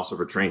 And also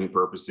for training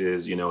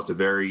purposes, you know, it's a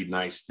very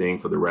nice thing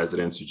for the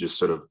residents to just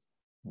sort of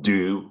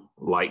do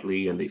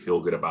lightly and they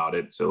feel good about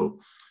it. So,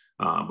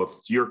 but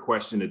to your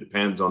question, it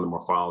depends on the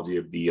morphology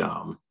of the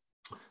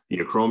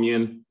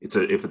acromion.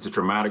 If it's a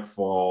traumatic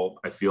fall,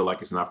 I feel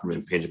like it's not from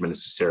impingement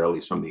necessarily,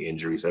 it's from the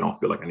injuries. I don't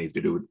feel like I need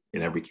to do it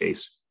in every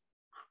case.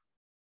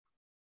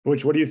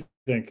 Butch, what do you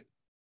think?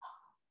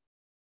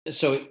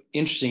 So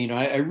interesting, you know,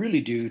 I really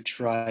do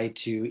try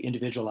to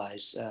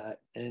individualize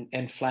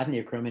and flatten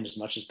the acromion as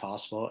much as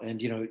possible.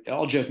 And, you know,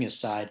 all joking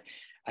aside,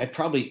 I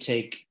probably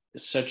take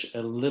such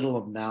a little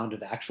amount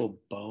of actual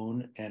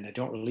bone and I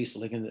don't release the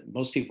ligament that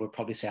most people would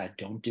probably say I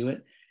don't do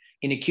it.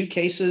 In acute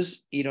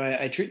cases, you know,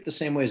 I treat it the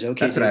same way as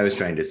OK. That's what I was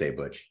trying to say,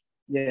 Butch.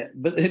 Yeah,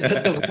 but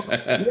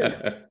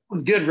it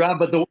was good, Rob.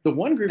 But the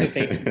one group of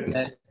patients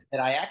that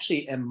I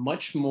actually am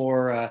much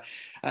more,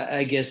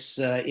 I guess,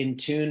 in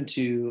tune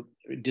to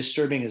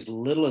disturbing as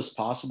little as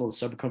possible the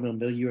subacromial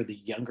milieu are the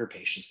younger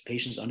patients, the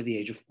patients under the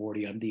age of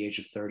 40, under the age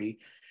of 30.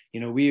 You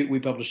know, we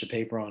published a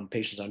paper on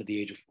patients under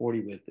the age of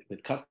 40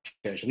 with cuff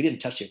tears. We didn't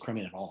touch the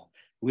acromion at all.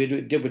 We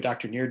did what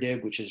Dr. Neer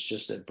did, which is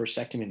just a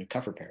bursectomy and a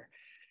cuff repair.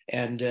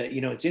 And,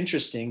 you know, it's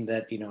interesting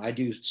that, you know, I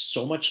do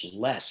so much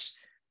less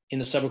in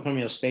the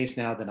subacromial space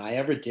now than I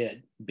ever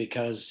did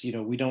because, you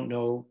know, we don't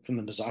know from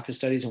the Mazaka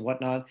studies and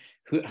whatnot,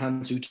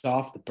 Hans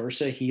Uthoff, the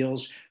bursa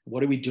heals,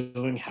 what are we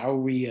doing? How are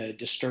we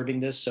disturbing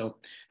this? So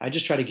I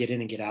just try to get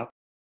in and get out.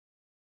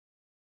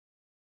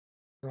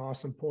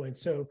 Awesome point.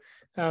 So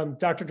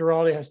Dr.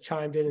 Giraldi has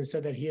chimed in and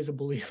said that he is a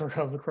believer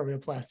of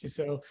acromioplasty.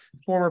 So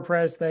former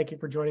Prez, thank you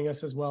for joining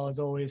us as well as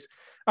always.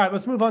 All right,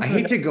 let's move on. I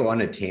hate to go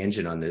on a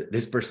tangent on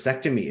this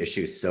bursectomy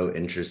issue is so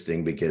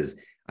interesting because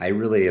I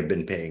really have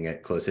been paying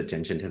close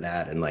attention to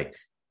that. And like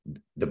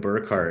the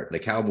Burkhardt, the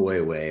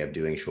cowboy way of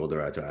doing shoulder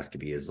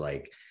arthroscopy is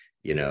like,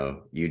 you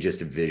know, you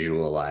just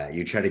visualize,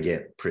 you try to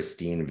get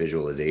pristine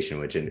visualization,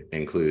 which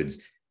includes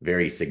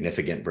very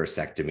significant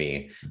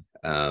bursectomy.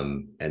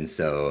 And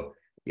so,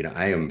 you know,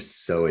 I am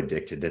so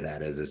addicted to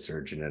that as a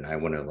surgeon, and I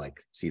want to like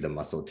see the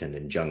muscle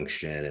tendon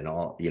junction and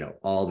all, you know,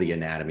 all the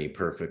anatomy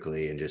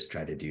perfectly and just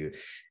try to do.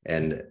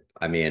 And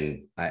I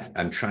mean,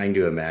 I'm trying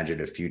to imagine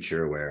a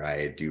future where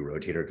I do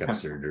rotator cuff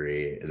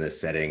surgery in the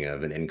setting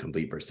of an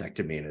incomplete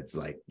bursectomy. And it's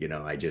like, you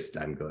know,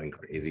 I'm going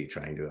crazy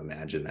trying to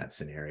imagine that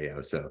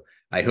scenario. So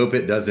I hope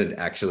it doesn't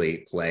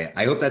actually play.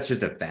 I hope that's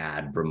just a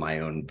fad from my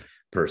own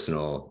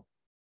personal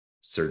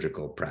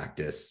surgical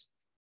practice.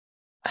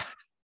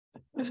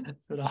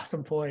 That's an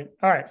awesome point.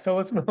 All right, so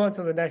let's move on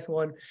to the next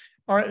one.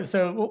 All right,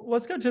 so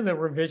let's go to the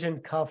revision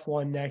cuff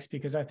one next,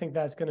 because I think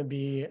that's going to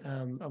be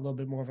a little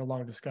bit more of a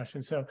long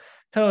discussion. So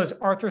tell us,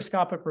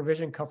 arthroscopic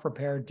revision cuff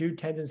repair, do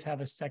tendons have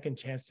a second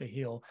chance to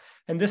heal?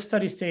 And this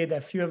study stated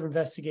that few have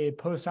investigated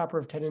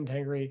postoperative tendon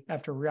integrity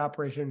after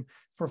reoperation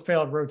for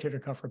failed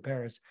rotator cuff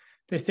repairs.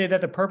 They stated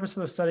that the purpose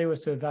of the study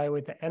was to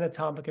evaluate the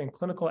anatomic and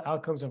clinical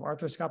outcomes of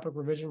arthroscopic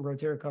revision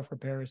rotator cuff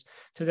repairs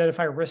to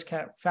identify risk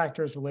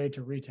factors related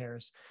to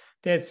re-tears.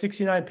 They had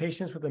 69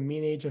 patients with a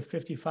mean age of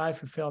 55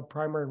 who failed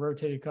primary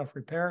rotator cuff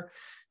repair.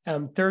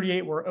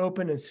 38 were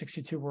open and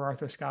 62 were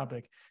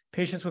arthroscopic.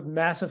 Patients with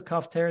massive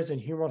cuff tears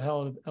and humeral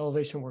head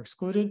elevation were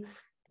excluded.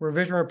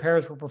 Revision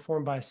repairs were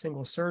performed by a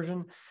single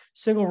surgeon.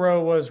 Single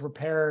row was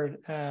repaired,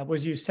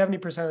 was used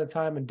 70% of the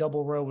time, and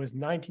double row was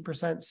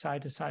 19%,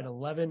 side to side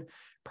 11.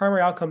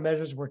 Primary outcome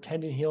measures were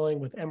tendon healing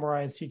with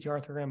MRI and CT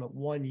arthrogram at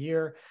 1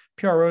 year.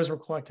 PROs were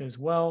collected as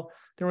well.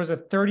 There was a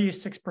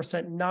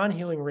 36%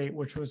 non-healing rate,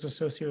 which was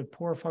associated with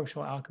poor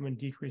functional outcome and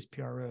decreased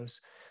PROs.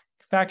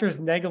 Factors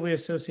negatively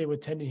associated with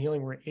tendon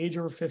healing were age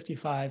over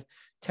 55,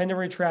 tendon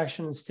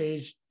retraction in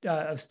stage 2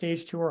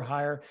 or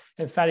higher,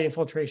 and fatty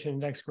infiltration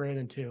index greater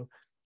than 2.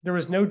 There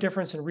was no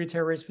difference in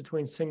re-tear rates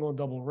between single and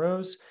double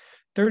rows.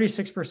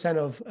 36%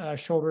 of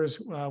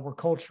shoulders were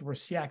cultured were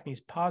C. acnes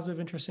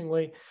positive,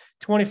 interestingly.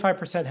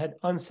 25% had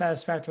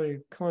unsatisfactory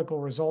clinical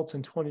results,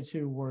 and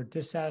 22 were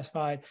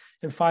dissatisfied,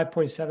 and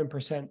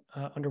 5.7%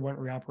 underwent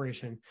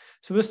reoperation.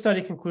 So this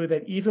study concluded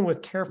that even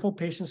with careful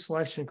patient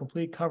selection and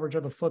complete coverage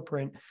of the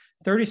footprint,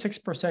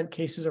 36%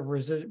 cases of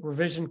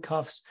revision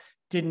cuffs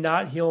did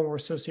not heal and were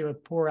associated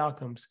with poor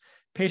outcomes.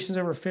 Patients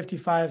over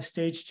 55,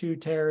 stage 2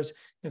 tears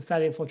and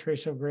fatty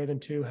infiltration of greater than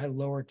 2 had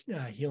lower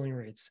healing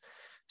rates.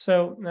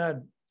 So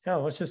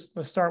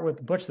let's start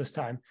with Butch this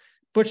time.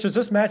 Butch, does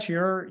this match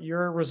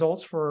your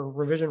results for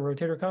revision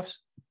rotator cuffs?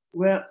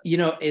 Well, you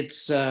know,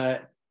 it's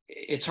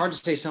hard to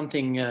say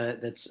something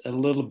that's a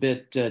little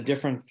bit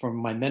different from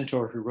my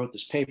mentor who wrote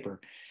this paper.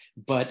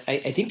 But I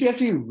think we have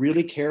to be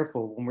really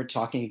careful when we're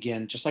talking,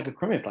 again, just like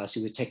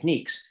acromioplasty, with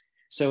techniques.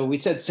 So we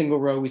said single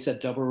row, we said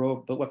double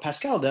row, but what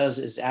Pascal does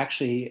is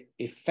actually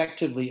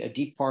effectively a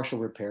deep partial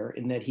repair,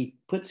 in that he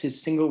puts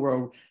his single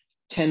row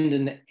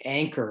tendon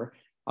anchor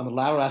on the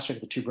lateral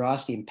aspect of the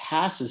tuberosity and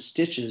passes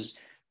stitches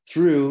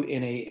through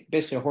in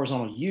basically a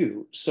horizontal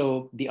U.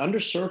 So the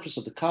undersurface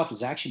of the cuff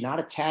is actually not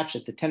attached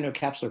at the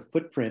tendinocapsular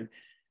footprint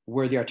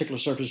where the articular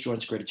surface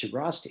joins greater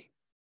tuberosity.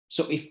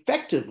 So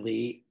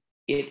effectively,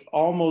 it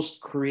almost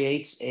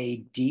creates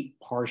a deep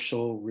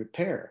partial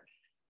repair.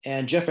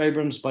 And Jeff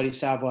Abrams, Buddy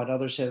Savoy, and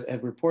others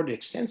have reported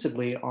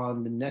extensively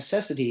on the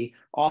necessity,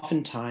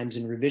 oftentimes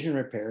in revision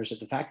repairs, of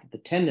the fact that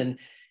the tendon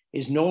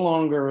is no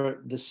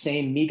longer the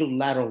same medial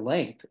lateral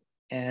length.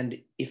 And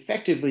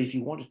effectively, if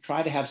you want to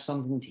try to have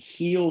something to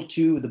heal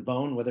to the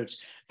bone, whether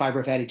it's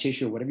fibrofatty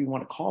tissue or whatever you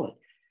want to call it,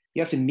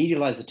 you have to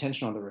medialize the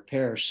tension on the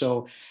repair.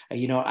 So,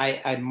 you know,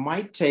 I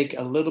might take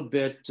a little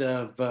bit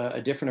of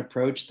a different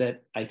approach,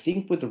 that I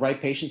think with the right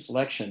patient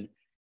selection,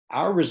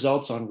 our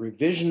results on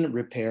revision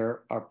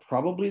repair are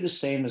probably the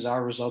same as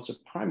our results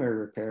of primary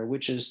repair,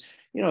 which is,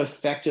 you know,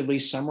 effectively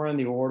somewhere in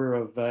the order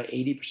of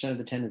 80% of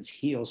the tendons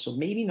heal. So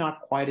maybe not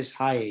quite as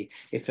high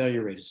a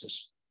failure rate as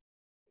this.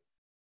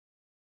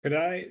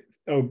 I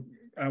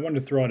wanted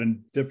to throw out a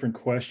different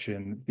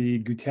question.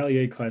 The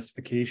Goutallier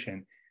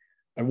classification.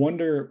 I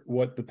wonder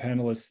what the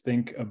panelists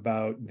think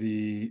about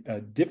the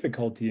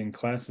difficulty in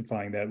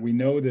classifying that. We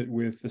know that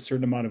with a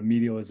certain amount of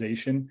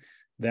medialization,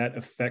 that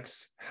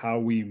affects how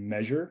we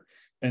measure,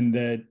 and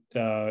that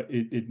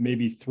it may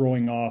be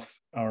throwing off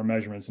our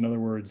measurements. In other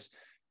words,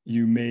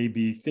 you may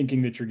be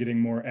thinking that you're getting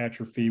more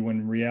atrophy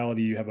when in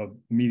reality you have a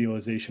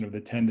medialization of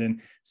the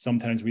tendon.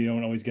 Sometimes we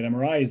don't always get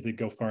MRIs that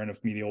go far enough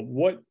medial.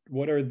 What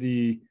are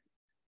the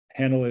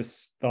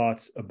panelists'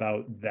 thoughts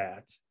about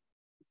that,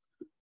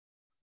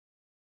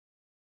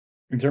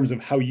 in terms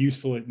of how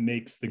useful it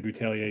makes the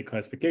Goutallier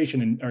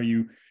classification? And are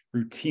you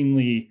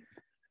routinely,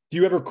 do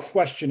you ever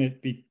question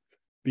it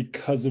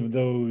because of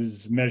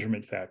those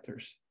measurement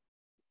factors?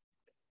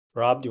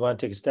 Rob, do you want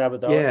to take a stab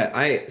at that? Yeah,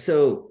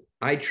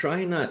 I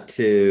try not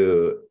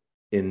to,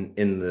 in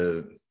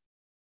the,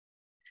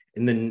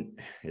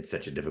 it's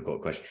such a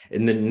difficult question.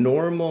 In the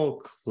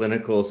normal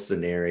clinical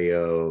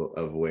scenario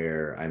of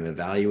where I'm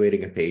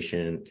evaluating a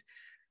patient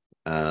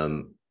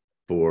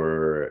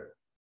for,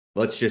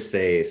 let's just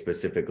say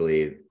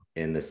specifically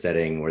in the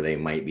setting where they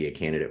might be a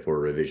candidate for a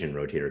revision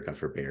rotator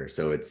cuff repair.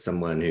 So it's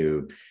someone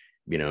who,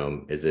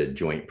 is a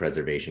joint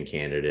preservation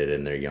candidate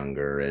and they're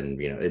younger, and,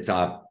 it's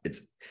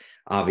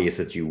obvious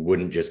that you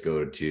wouldn't just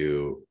go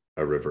to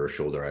a reverse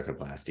shoulder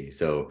arthroplasty.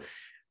 So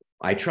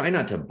I try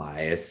not to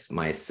bias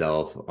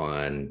myself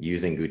on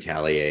using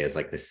Goutallier as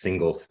like the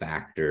single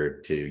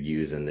factor to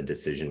use in the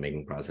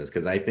decision-making process,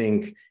 because I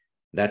think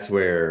that's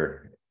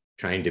where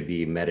trying to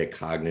be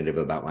metacognitive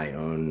about my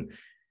own,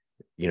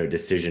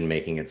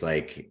 decision-making, it's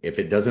like, if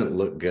it doesn't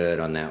look good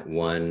on that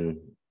one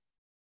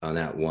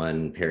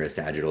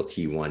parasagittal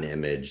T1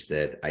 image,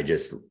 that I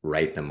just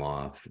write them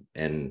off.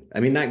 And I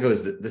mean, that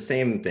goes, the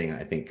same thing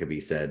I think could be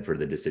said for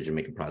the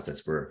decision-making process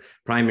for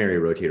primary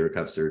rotator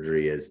cuff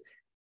surgery, is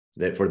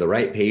that for the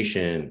right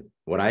patient,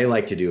 what I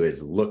like to do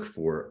is look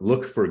for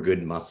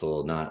good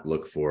muscle, not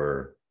look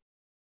for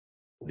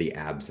the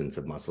absence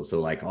of muscle.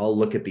 So like, I'll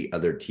look at the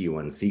other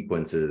T1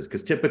 sequences,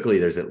 because typically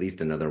there's at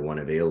least another one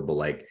available.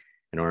 Like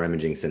in our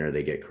imaging center,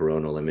 they get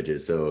coronal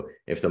images. So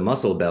if the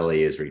muscle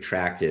belly is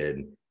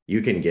retracted,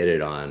 you can get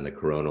it on the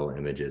coronal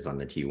images on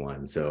the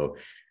T1. So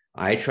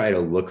I try to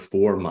look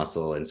for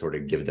muscle and sort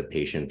of give the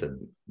patient the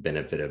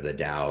benefit of the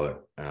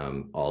doubt,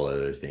 all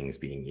other things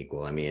being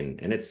equal. I mean,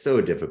 and it's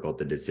so difficult,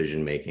 the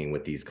decision-making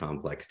with these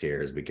complex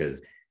tears,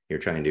 because you're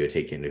trying to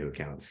take into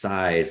account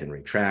size and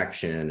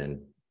retraction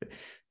and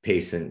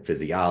patient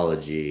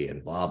physiology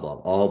and blah, blah,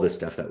 all the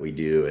stuff that we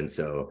do. And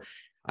so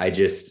I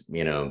just,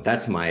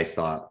 that's my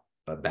thought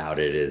about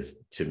it,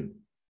 is to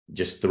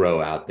just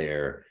throw out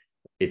there,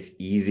 it's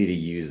easy to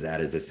use that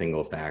as a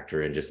single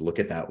factor and just look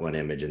at that one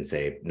image and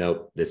say,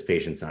 nope, this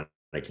patient's not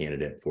a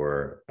candidate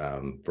for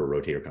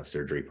rotator cuff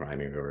surgery,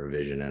 primary or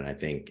revision. And I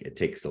think it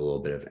takes a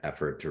little bit of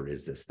effort to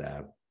resist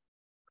that.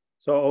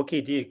 So, okay,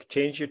 do you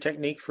change your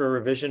technique for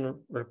revision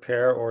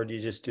repair, or do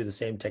you just do the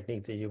same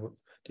technique that you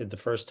did the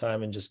first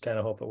time and just kind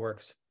of hope it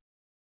works?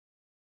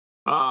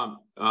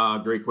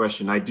 Great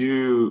question. I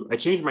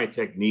changed my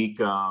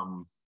technique.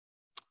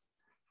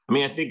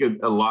 I think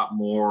a lot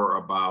more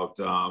about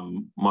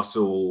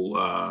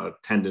muscle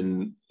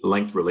tendon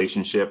length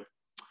relationship.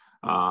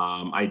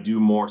 I do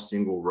more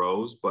single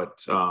rows, but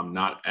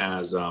not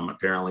as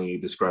apparently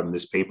described in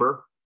this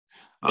paper.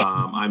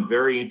 I'm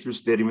very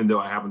interested, even though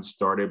I haven't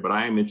started, but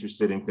I am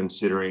interested in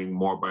considering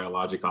more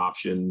biologic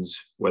options,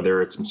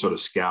 whether it's some sort of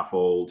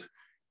scaffold,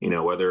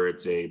 whether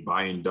it's a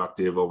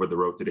bi-inductive over the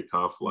rotator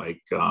cuff,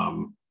 like,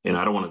 and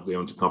I don't want to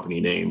go into company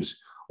names,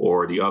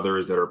 or the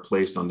others that are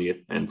placed on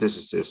the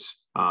antithesis.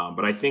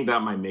 But I think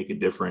that might make a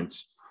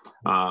difference.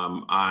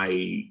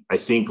 I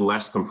think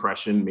less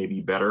compression may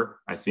be better.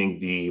 I think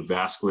the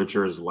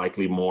vasculature is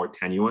likely more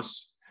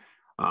tenuous.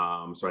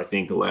 So I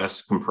think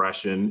less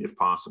compression, if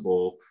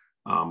possible,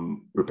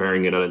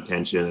 repairing it at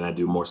tension, and I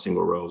do more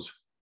single rows.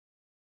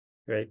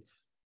 Great.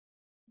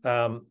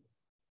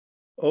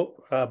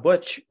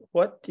 Butch,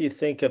 what do you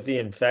think of the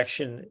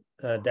infection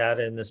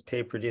data in this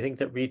paper? Do you think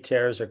that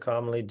re-tears are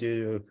commonly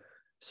due to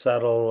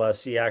subtle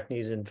C.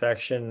 acnes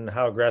infection?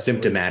 How aggressive?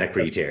 Symptomatic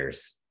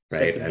re-tears,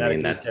 right?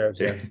 That's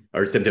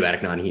or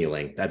symptomatic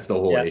non-healing. That's the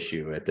whole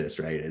issue at this,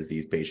 right? Is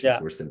these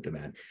patients were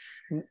symptomatic.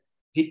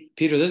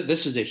 Peter,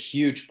 this is a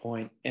huge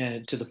point,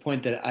 and to the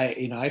point that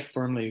I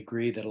firmly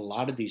agree that a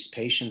lot of these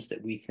patients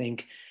that we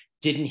think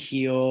didn't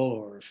heal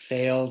or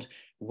failed,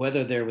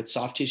 whether they're with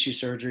soft tissue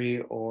surgery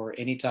or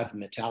any type of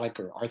metallic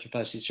or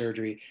arthroplasty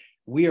surgery,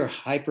 we are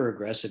hyper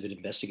aggressive at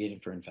investigating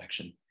for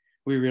infection.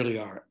 We really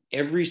are.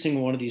 Every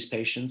single one of these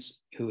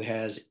patients who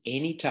has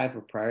any type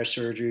of prior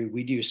surgery,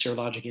 we do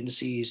serologic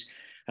indices,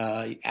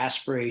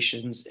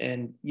 aspirations,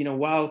 and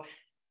while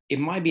it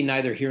might be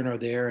neither here nor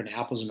there and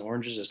apples and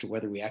oranges as to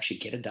whether we actually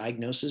get a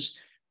diagnosis,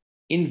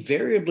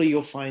 invariably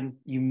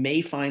you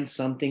may find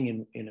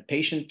something in a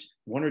patient,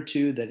 one or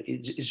two, that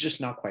is just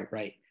not quite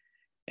right.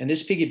 And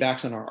this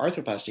piggybacks on our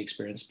arthroplasty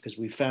experience, because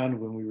we found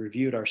when we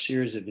reviewed our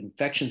series of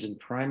infections in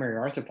primary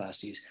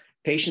arthroplasties,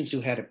 patients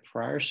who had a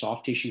prior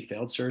soft tissue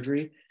failed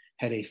surgery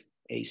had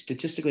a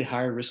statistically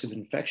higher risk of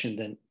infection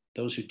than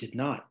those who did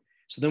not.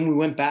 So then we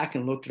went back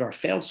and looked at our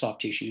failed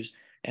soft tissues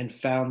and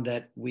found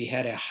that we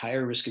had a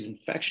higher risk of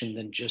infection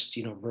than just,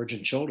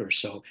 virgin shoulders.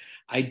 So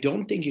I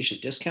don't think you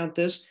should discount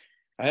this.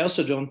 I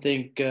also don't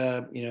think,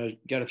 you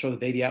got to throw the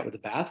baby out with the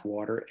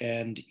bathwater.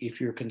 And if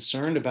you're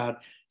concerned about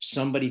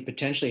somebody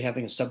potentially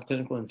having a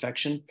subclinical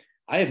infection,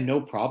 I have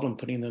no problem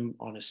putting them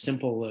on a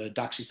simple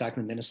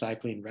doxycycline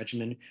minocycline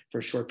regimen for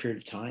a short period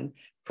of time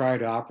prior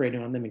to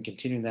operating on them and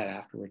continuing that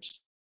afterwards.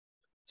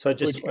 So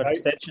just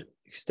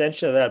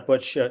extension of that,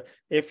 Butch,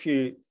 if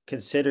you're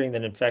considering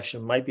that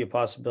infection might be a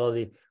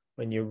possibility,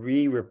 when you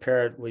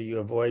repair it, will you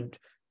avoid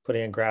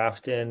putting a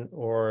graft in,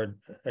 or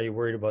are you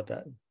worried about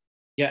that?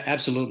 Yeah,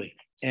 absolutely.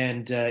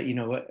 And,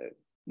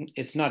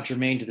 it's not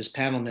germane to this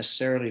panel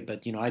necessarily,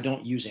 but, I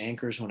don't use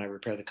anchors when I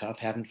repair the cuff,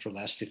 haven't for the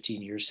last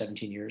 15 years,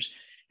 17 years.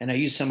 And I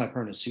use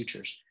semi-permanent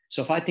sutures.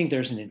 So if I think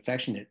there's an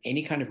infection in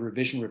any kind of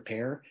revision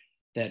repair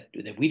that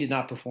we did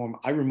not perform,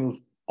 I remove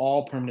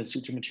all permanent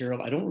suture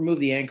material. I don't remove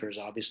the anchors,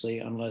 obviously,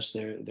 unless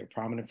they're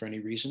prominent for any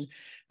reason.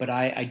 But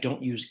I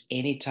don't use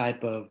any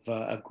type of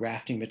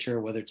grafting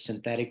material, whether it's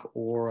synthetic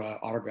or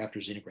autograft or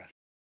xenograft.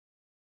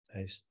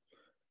 Nice.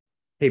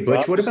 Hey,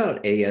 Butch, Rob? what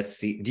about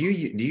ASC? Do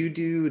you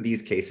do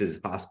these cases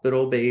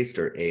hospital based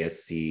or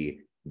ASC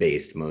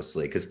based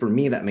mostly? Because for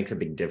me, that makes a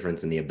big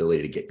difference in the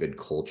ability to get good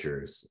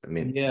cultures. I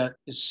mean, Yeah.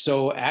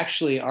 So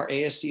actually, our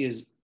ASC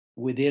is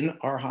within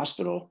our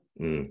hospital.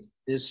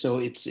 So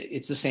it's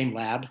the same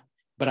lab,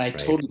 but I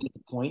totally get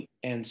the point.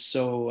 And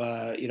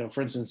so, you know,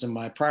 for instance, in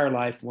my prior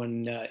life,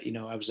 when, you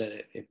know, I was at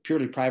a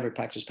purely private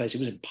practice place, it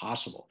was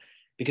impossible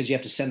because you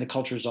have to send the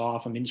cultures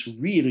off. I mean, it's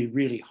really,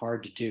 really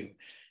hard to do.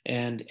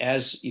 And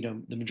as, you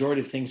know, the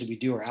majority of things that we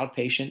do are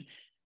outpatient,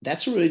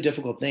 that's a really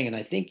difficult thing. And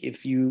I think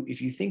if you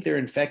think they're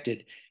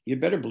infected, you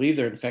better believe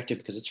they're infected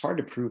because it's hard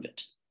to prove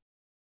it.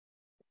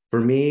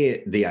 For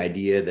me, the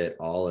idea that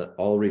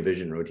all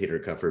revision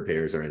rotator cuff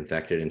repairs are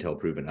infected until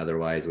proven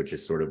otherwise, which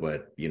is sort of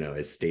what, you know,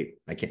 is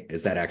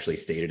that actually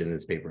stated in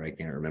this paper? I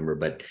can't remember,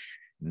 but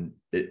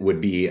it would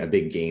be a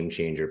big game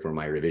changer for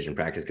my revision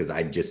practice because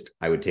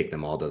I would take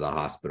them all to the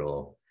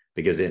hospital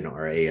because in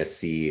our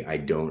ASC, I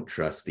don't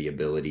trust the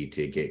ability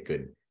to get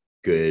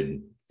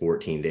good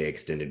 14-day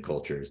extended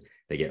cultures.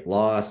 They get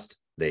lost,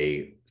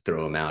 they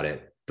throw them out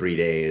at 3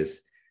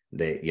 days.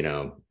 You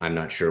know, I'm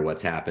not sure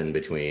what's happened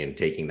between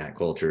taking that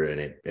culture and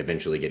it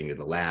eventually getting to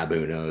the lab,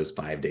 who knows,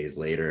 5 days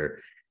later.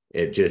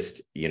 It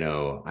just, you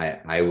know,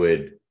 I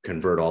would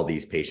convert all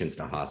these patients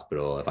to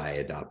hospital if I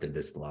adopted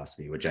this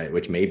philosophy,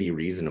 which may be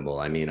reasonable.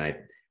 I mean,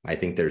 I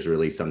think there's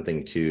really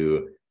something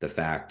to the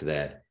fact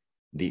that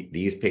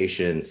these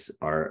patients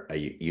are a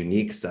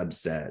unique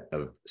subset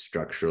of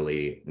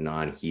structurally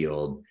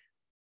non-healed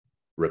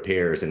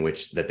repairs in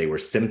which that they were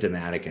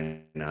symptomatic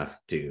enough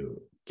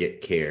to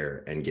get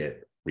care and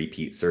get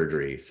repeat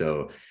surgery.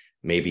 So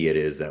maybe it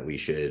is that we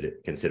should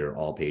consider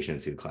all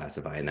patients who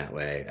classify in that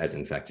way as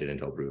infected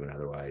until proven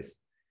otherwise.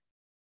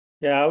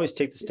 Yeah, I always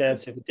take the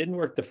stance, if it didn't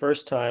work the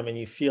first time and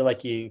you feel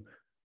like you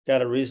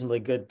got a reasonably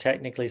good,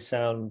 technically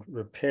sound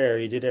repair,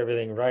 you did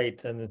everything right,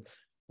 then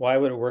why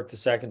would it work the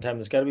second time?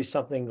 There's got to be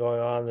something going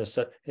on. There's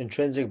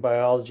intrinsic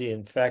biology,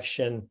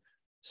 infection,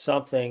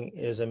 something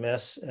is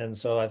amiss. And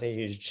so I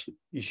think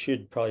you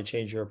should probably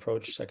change your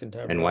approach second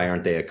time. And why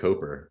aren't they a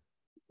coper?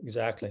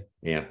 Exactly.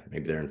 Yeah,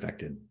 maybe they're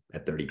infected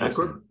at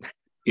 30%.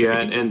 Yeah,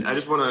 and I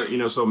just want to, you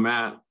know, so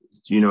Matt,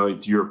 you know,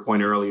 to your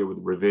point earlier with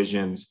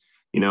revisions,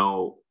 you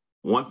know,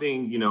 one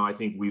thing, you know, I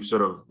think we've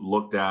sort of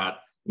looked at,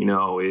 you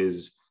know,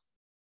 is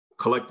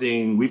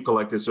we've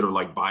collected sort of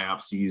like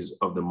biopsies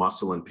of the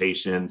muscle in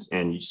patients,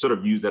 and you sort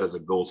of use that as a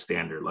gold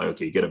standard. Like,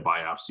 okay, you get a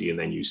biopsy and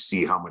then you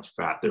see how much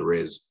fat there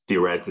is.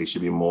 Theoretically,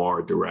 should be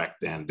more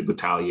direct than the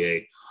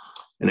Goutallier.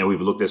 And then we've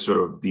looked at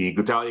sort of the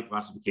Goutallier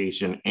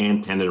classification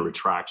and tendon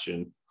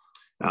retraction.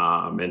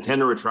 And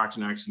tendon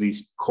retraction actually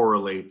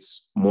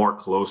correlates more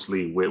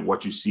closely with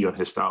what you see on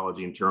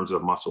histology in terms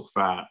of muscle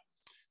fat.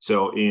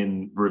 So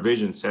in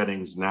revision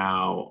settings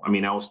now, I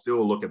mean, I will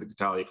still look at the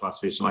Goutallier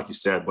classification, like you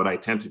said, but I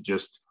tend to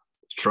just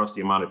trust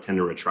the amount of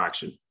tendon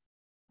retraction.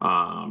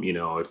 You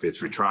know, if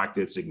it's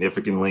retracted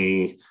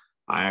significantly,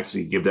 I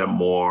actually give that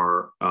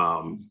more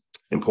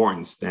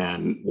importance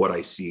than what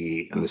I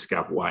see in the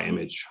scalp Y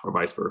image or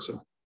vice versa.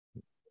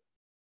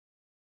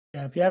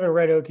 Yeah, if you haven't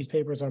read Oki's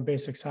papers on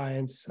basic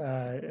science,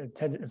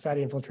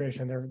 fatty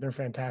infiltration, they're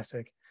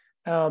fantastic.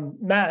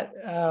 Matt,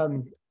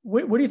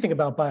 what do you think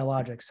about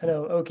biologics? I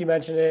know Oki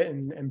mentioned it,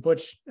 and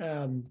Butch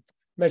mentioned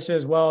it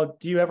as well.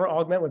 Do you ever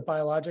augment with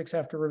biologics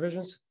after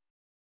revisions?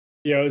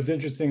 Yeah, it was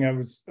interesting. I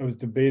was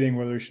debating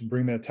whether we should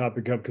bring that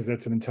topic up because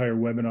that's an entire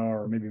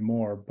webinar or maybe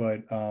more.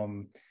 But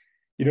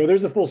you know,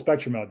 there's a full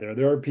spectrum out there.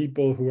 There are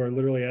people who are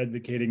literally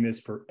advocating this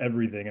for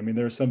everything. I mean,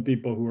 there are some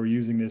people who are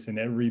using this in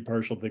every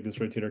partial thickness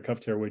rotator cuff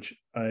tear, which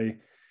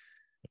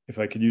if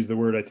I could use the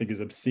word, I think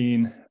is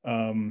obscene.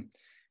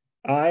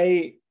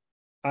 I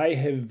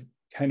have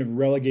kind of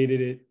relegated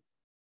it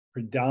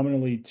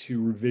predominantly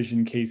to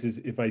revision cases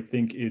if I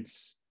think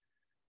it's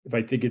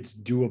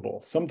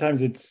doable.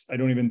 Sometimes I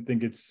don't even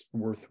think it's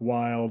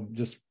worthwhile,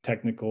 just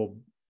technical,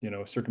 you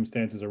know,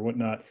 circumstances or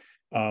whatnot.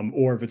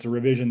 Or if it's a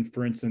revision,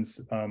 for instance,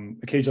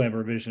 occasionally I have a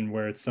revision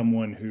where it's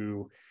someone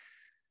who,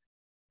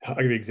 I'll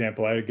give you an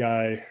example. I had a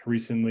guy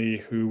recently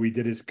who we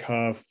did his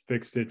cuff,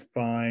 fixed it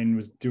fine,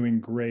 was doing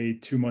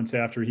great. 2 months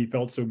after, he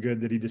felt so good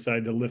that he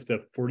decided to lift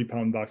a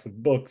 40-pound box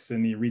of books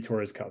and he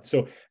retore his cuff.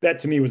 So that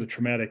to me was a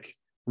traumatic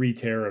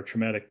re-tear or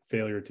traumatic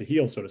failure to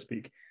heal, so to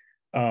speak.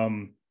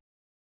 In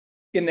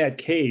that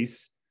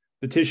case,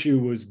 the tissue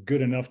was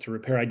good enough to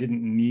repair. I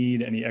didn't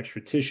need any extra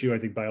tissue. I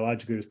think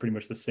biologically it was pretty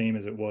much the same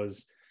as it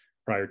was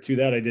prior to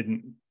that. I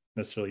didn't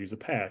necessarily use a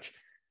patch.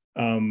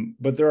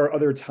 But there are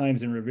other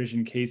times in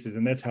revision cases,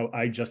 and that's how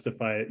I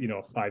justify it, you know,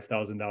 a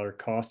 $5,000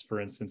 cost, for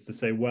instance, to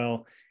say,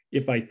 well,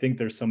 if I think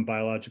there's some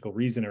biological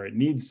reason or it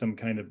needs some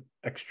kind of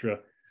extra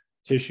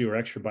tissue or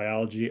extra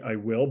biology, I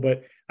will.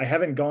 But I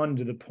haven't gone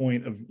to the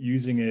point of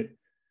using it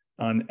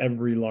on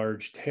every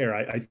large tear.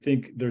 I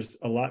think there's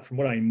a lot, from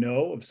what I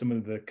know of some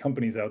of the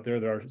companies out there,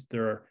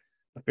 there are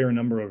a fair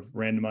number of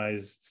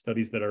randomized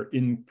studies that are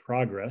in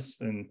progress.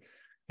 And,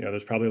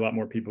 there's probably a lot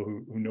more people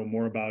who know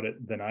more about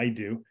it than I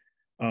do.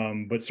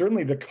 But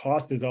certainly the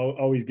cost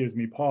always gives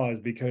me pause,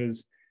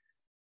 because,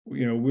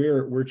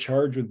 we're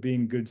charged with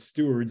being good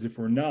stewards. If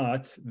we're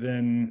not,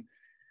 then,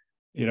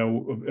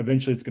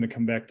 eventually it's going to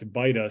come back to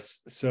bite us.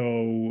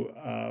 So,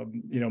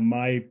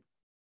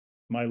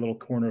 my little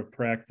corner of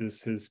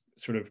practice has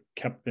sort of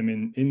kept them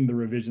in the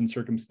revision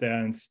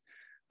circumstance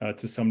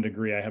to some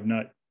degree. I have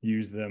not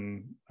used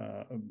them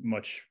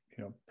much,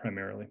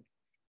 primarily.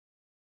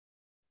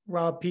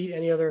 Rob, Pete,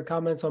 any other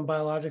comments on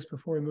biologics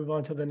before we move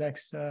on to the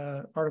next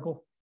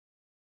article?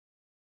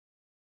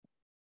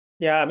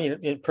 Yeah, I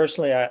mean,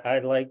 personally, I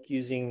like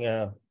using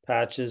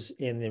patches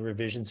in the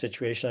revision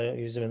situation. I don't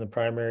use them in the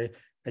primary.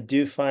 I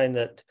do find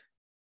that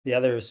the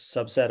other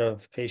subset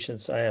of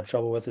patients I have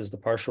trouble with is the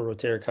partial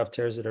rotator cuff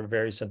tears that are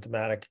very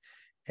symptomatic,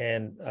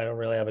 and I don't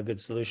really have a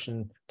good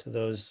solution to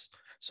those.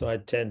 So I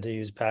tend to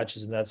use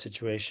patches in that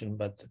situation.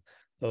 But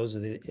those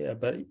are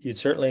but you'd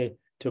certainly,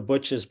 to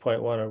Butch's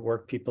point, want to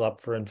work people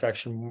up for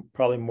infection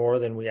probably more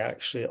than we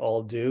actually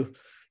all do,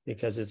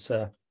 because it's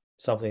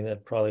something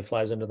that probably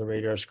flies under the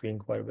radar screen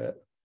quite a bit.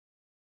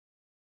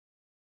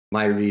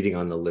 My reading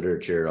on the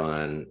literature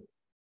on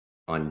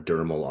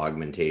dermal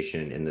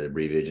augmentation in the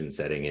revision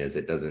setting is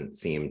it doesn't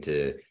seem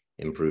to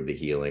improve the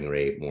healing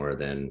rate more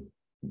than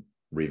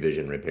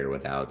revision repair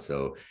without.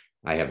 So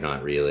I have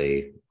not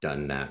really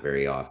done that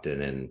very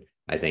often. And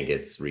I think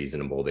it's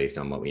reasonable based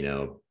on what we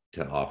know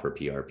to offer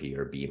PRP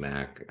or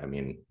BMAC. I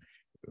mean,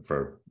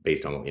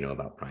 based on what we know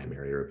about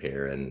primary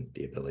repair and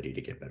the ability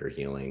to get better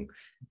healing.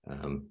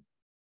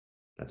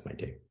 That's my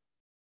take.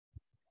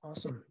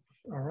 Awesome.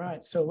 All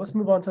right. So let's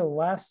move on to the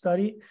last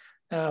study.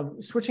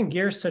 Switching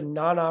gears to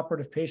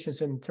non-operative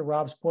patients, and to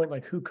Rob's point,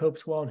 like who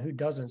copes well and who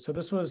doesn't. So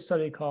this was a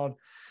study called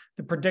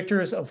The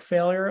Predictors of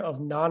Failure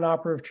of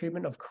Non-Operative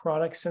Treatment of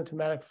Chronic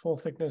Symptomatic Full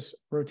Thickness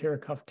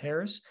Rotator Cuff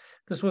Tears.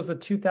 This was the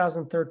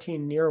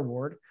 2013 NEAR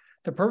Award.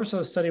 The purpose of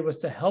the study was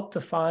to help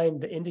define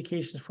the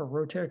indications for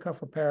rotator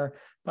cuff repair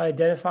by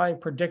identifying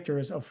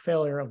predictors of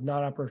failure of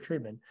non-operative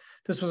treatment.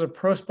 This was a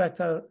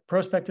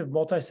prospective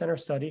multi-center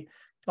study.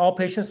 All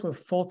patients with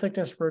full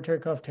thickness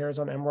rotator cuff tears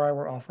on MRI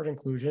were offered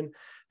inclusion.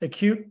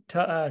 Acute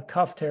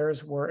cuff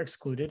tears were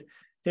excluded.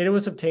 Data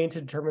was obtained to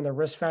determine the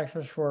risk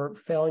factors for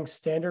failing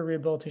standard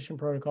rehabilitation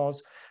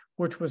protocols,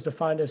 which was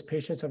defined as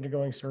patients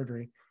undergoing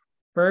surgery.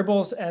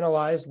 Variables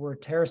analyzed were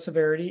tear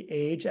severity,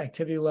 age,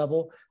 activity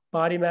level,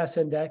 body mass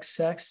index,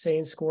 sex,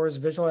 SANE scores,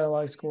 visual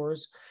analog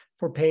scores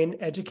for pain,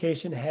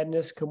 education,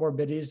 headness,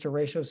 comorbidities,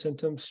 duration of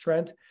symptoms,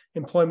 strength,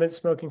 employment,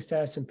 smoking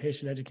status, and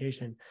patient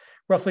education.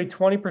 Roughly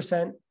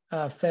 20%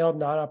 failed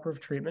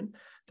non-operative treatment.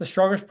 The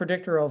strongest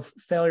predictor of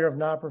failure of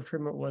non-operative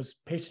treatment was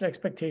patient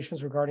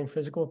expectations regarding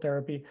physical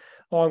therapy,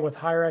 along with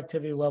higher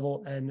activity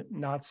level and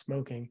not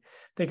smoking.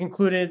 They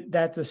concluded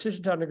that the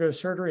decision to undergo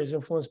surgery is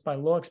influenced by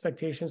low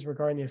expectations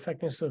regarding the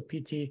effectiveness of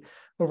PT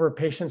over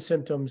patient's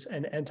symptoms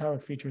and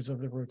anatomic features of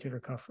the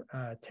rotator cuff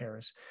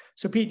tears.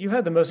 So Pete, you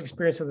had the most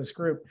experience of this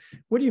group.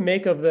 What do you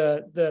make of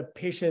the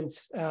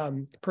patient's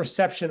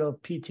perception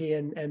of PT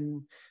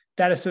and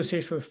that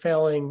association with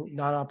failing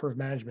non-operative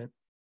management?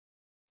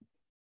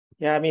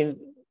 Yeah, I mean,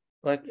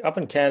 like up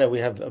in Canada, we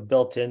have a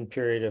built-in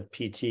period of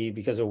PT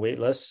because of wait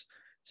lists.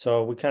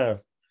 So we kind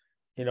of,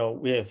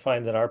 we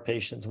find that our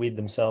patients weed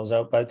themselves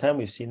out. By the time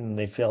we've seen them,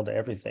 they failed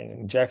everything: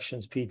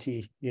 injections,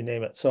 PT, you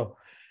name it. So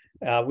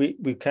we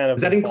kind of—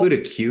 Does that include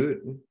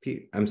acute?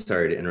 I'm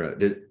sorry to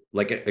interrupt.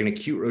 Like an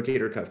acute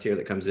rotator cuff tear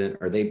that comes in,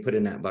 are they put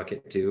in that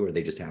bucket too, or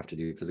they just have to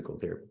do physical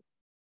therapy?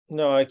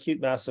 No,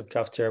 acute massive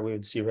cuff tear we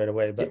would see right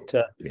away, but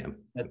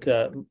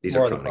These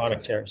more are of the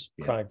chronic tears.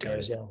 Yeah, chronic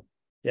tears,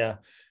 yeah.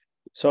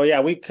 So yeah,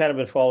 we've kind of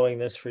been following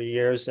this for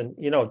years, and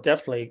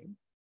definitely,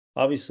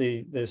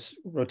 obviously, there's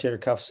rotator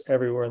cuffs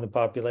everywhere in the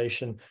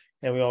population,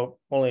 and we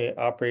only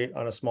operate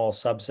on a small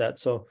subset.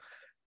 So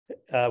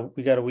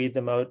we got to weed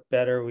them out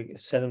better. We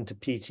send them to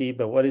PT,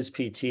 but what is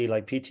PT?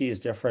 Like, PT is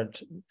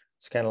different.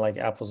 It's kind of like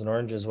apples and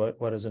oranges.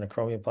 What is an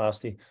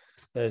acromioplasty?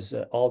 There's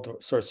all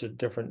sorts of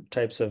different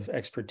types of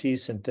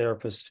expertise and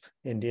therapists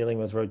in dealing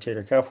with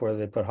rotator cuff, whether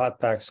they put hot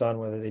packs on,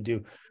 whether they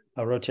do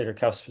a rotator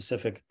cuff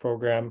specific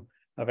program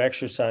of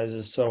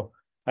exercises. So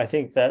I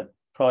think that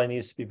probably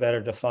needs to be better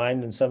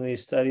defined in some of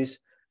these studies.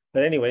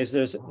 But anyways,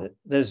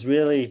 there's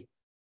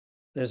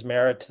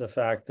merit to the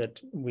fact that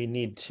we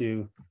need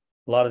to—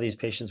 a lot of these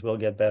patients will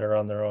get better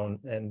on their own,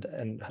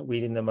 and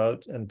weeding them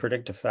out and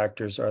predictive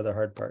factors are the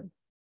hard part.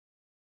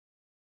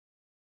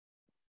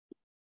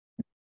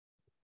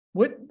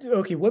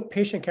 What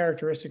patient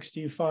characteristics do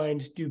you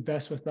find do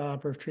best with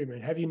non-operative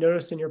treatment? Have you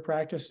noticed in your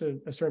practice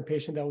a certain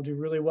patient that will do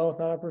really well with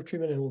non-operative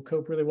treatment and will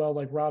cope really well,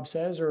 like Rob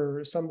says,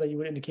 or some that you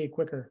would indicate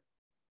quicker?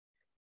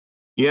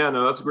 Yeah,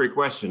 no, that's a great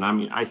question. I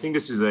mean, I think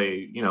this is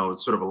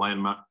sort of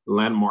a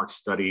landmark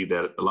study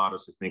that allowed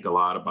us to think a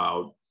lot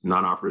about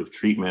non-operative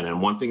treatment.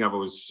 And one thing I've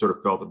always sort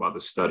of felt about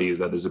the study is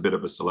that there's a bit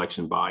of a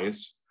selection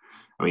bias.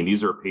 I mean,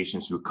 these are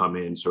patients who come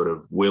in sort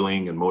of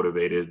willing and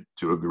motivated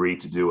to agree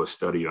to do a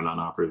study on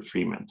non-operative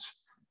treatments,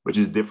 which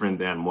is different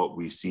than what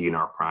we see in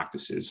our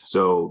practices.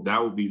 So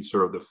that would be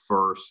sort of the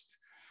first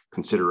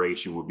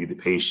consideration, would be the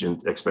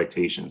patient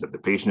expectations. If the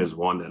patient is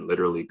one that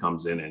literally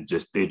comes in and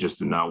they just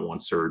do not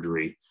want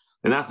surgery,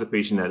 and that's the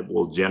patient that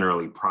will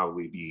generally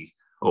probably be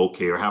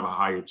okay or have a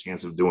higher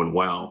chance of doing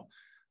well,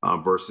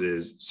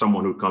 versus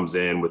someone who comes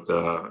in with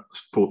a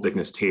full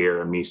thickness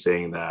tear and me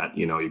saying that,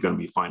 you're going to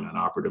be fine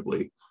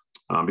non-operatively.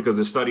 Because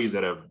the studies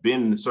that have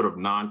been sort of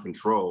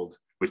non-controlled,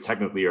 which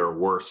technically are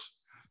worse,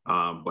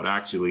 but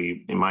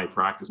actually in my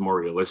practice, more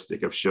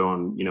realistic, have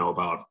shown,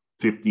 about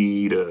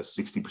 50 to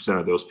 60%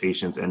 of those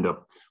patients end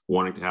up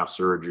wanting to have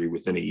surgery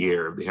within a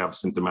year if they have a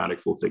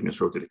symptomatic full thickness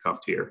rotator cuff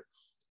tear.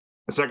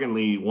 And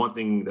secondly, one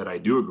thing that I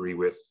do agree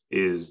with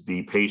is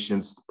the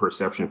patient's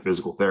perception of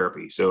physical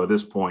therapy. So at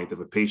this point, if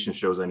a patient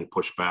shows any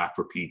pushback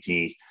for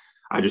PT,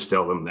 I just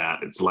tell them that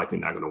it's likely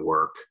not going to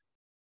work.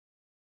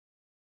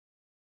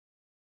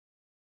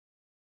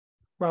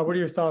 Rob, what are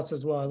your thoughts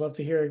as well? I'd love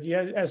to hear.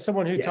 As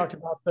someone who talked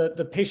about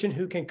the patient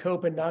who can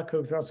cope and not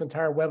cope throughout this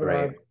entire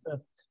webinar,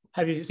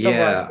 have you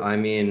summarized? Yeah, I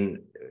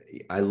mean,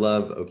 I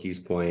love Oki's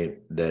point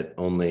that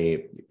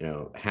only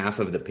half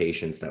of the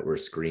patients that were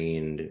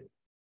screened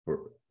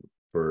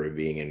for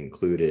being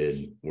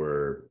included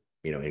were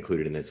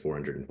included in this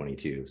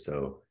 422.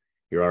 So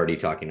you're already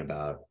talking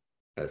about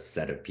a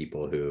set of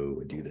people who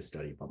would do the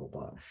study, blah blah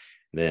blah.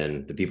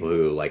 Then the people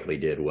who likely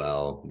did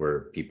well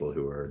were people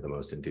who were the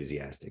most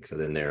enthusiastic. So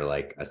then they're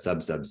like a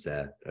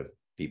subset of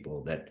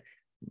people that,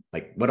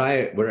 like,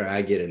 where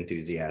I get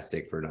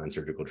enthusiastic for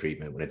non-surgical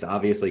treatment when it's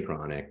obviously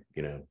chronic,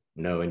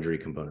 no injury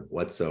component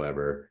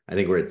whatsoever. I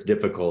think where it's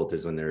difficult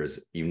is when there's,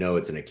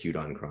 it's an acute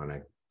on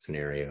chronic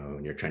scenario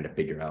and you're trying to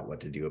figure out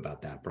what to do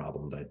about that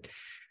problem.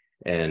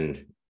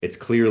 And it's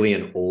clearly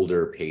an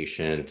older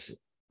patient,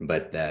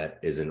 but that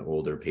is an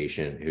older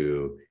patient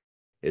who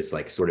is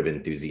like sort of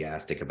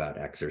enthusiastic about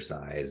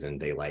exercise and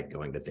they like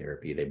going to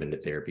therapy. They've been to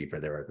therapy for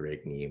their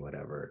arthritic knee,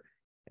 whatever.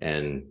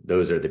 And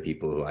those are the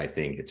people who I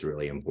think it's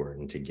really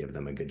important to give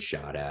them a good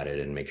shot at it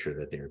and make sure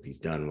that therapy's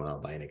done well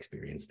by an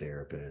experienced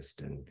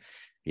therapist, and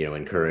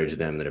encourage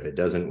them that if it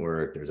doesn't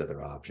work, there's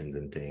other options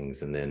and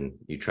things. And then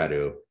you try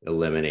to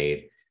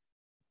eliminate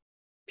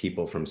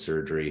people from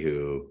surgery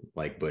who,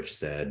 like Butch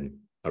said,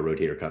 a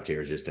rotator cuff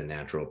tear is just a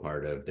natural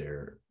part of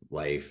their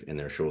life and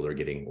their shoulder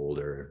getting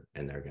older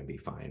and they're going to be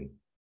fine.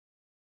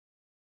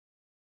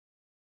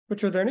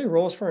 Butch, are there any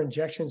roles for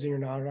injections in your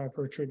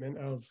non-operative treatment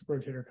of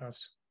rotator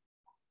cuffs?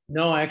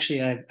 No,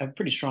 actually, I have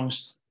pretty strong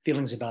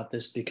feelings about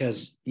this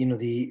because,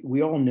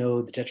 we all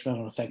know the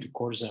detrimental effect of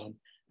cortisone,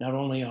 not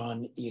only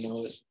on,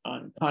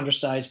 on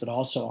chondrocytes, but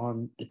also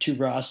on the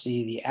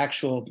tuberosity, the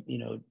actual,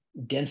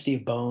 density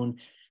of bone,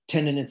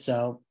 tendon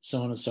itself, so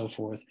on and so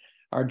forth.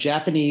 Our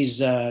Japanese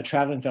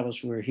traveling fellows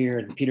who were here,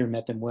 and Peter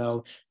met them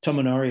well,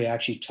 Tomonori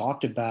actually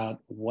talked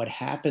about what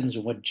happens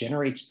or what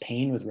generates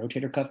pain with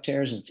rotator cuff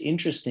tears. And it's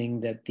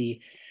interesting that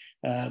the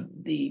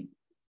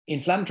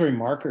inflammatory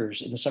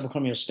markers in the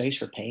subacromial space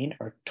for pain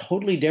are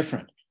totally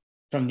different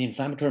from the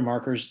inflammatory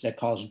markers that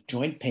cause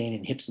joint pain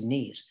in hips and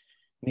knees.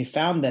 And they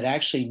found that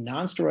actually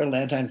non-steroidal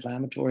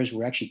anti-inflammatories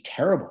were actually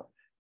terrible,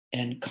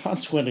 and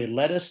consequently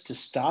led us to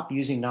stop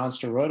using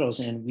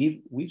non-steroidals. And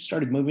we've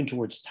started moving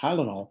towards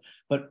Tylenol,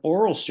 but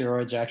oral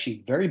steroids are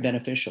actually very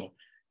beneficial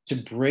to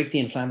break the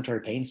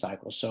inflammatory pain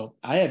cycle. So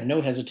I have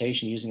no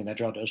hesitation using a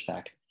Medrol dose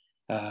pack.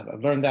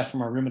 I've learned that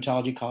from our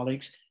rheumatology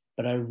colleagues,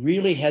 but I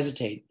really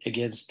hesitate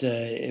against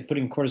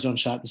putting a cortisone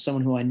shot in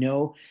someone who I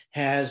know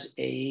has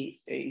a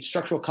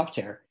structural cuff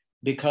tear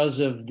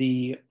because of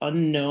the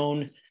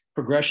unknown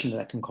progression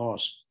that can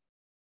cause.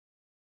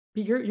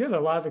 You have a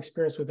lot of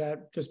experience with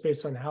that, just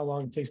based on how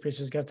long it takes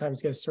patients to get time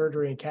to get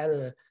surgery in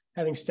Canada,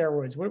 having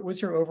steroids.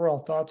 What's your overall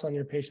thoughts on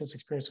your patients'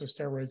 experience with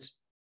steroids?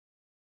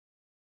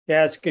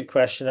 Yeah, it's a good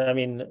question. I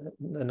mean,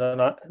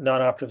 the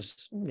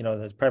non-operatives,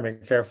 the primary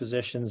care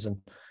physicians, and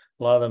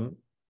a lot of them,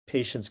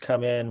 patients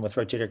come in with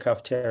rotator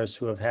cuff tears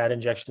who have had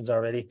injections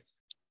already.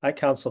 I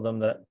counsel them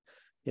that,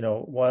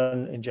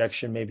 one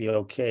injection may be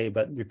okay,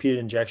 but repeated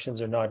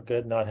injections are not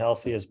good, not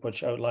healthy, as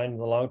Butch outlined in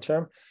the long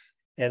term.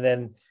 And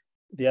then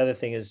the other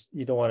thing is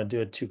you don't want to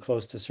do it too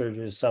close to surgery.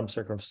 There's some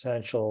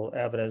circumstantial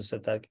evidence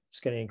that that's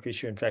going to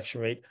increase your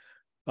infection rate.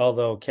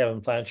 Although Kevin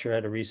Plancher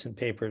had a recent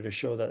paper to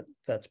show that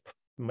that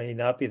may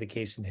not be the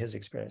case in his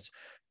experience.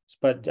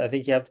 But I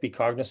think you have to be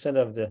cognizant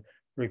of the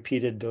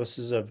repeated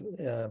doses of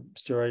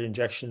steroid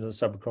injection in the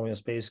subacromial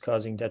space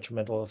causing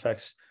detrimental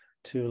effects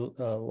to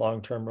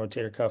long-term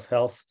rotator cuff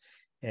health.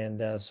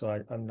 And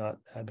so I'm not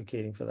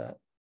advocating for that.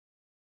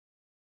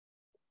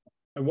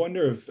 I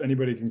wonder if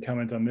anybody can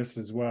comment on this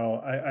as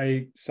well.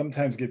 I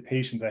sometimes get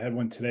patients, I had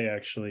one today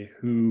actually,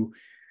 who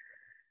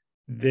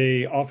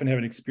they often have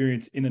an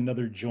experience in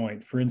another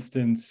joint. For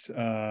instance,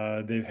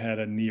 they've had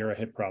a knee or a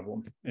hip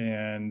problem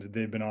and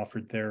they've been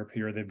offered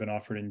therapy or they've been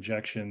offered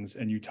injections,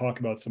 and you talk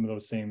about some of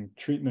those same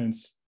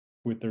treatments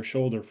with their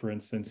shoulder, for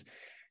instance,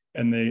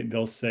 and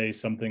they'll say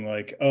something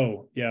like,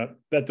 oh yeah,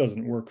 that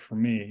doesn't work for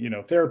me. You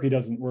know, therapy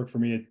doesn't work for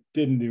me. It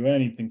didn't do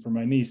anything for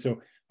my knee.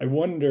 So I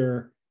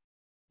wonder,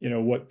 you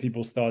know, what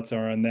people's thoughts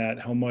are on that,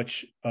 how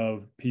much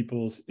of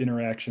people's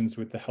interactions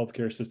with the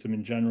healthcare system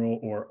in general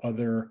or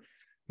other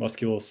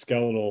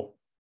musculoskeletal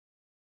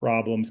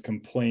problems,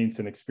 complaints,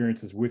 and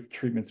experiences with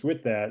treatments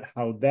with that,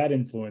 how that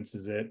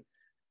influences it.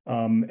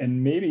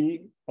 And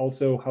maybe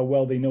also how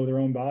well they know their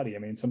own body. I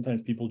mean,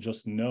 sometimes people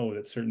just know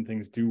that certain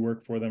things do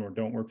work for them or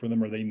don't work for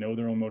them, or they know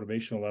their own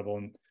motivational level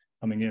and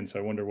coming in. So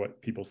I wonder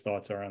what people's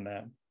thoughts are on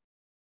that.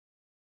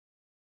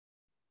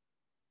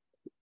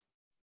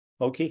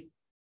 Okay.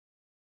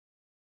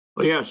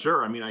 Well, yeah,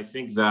 sure. I mean, I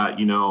think that,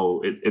 you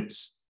know,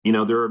 it's, you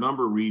know, there are a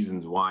number of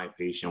reasons why a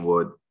patient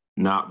would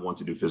not want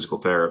to do physical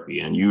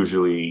therapy. And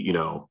usually, you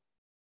know,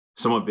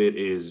 some of it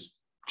is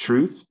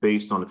truth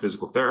based on the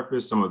physical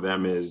therapist. Some of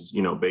them is,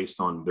 you know, based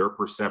on their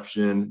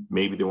perception.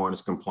 Maybe they weren't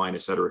as compliant,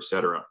 et cetera, et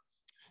cetera.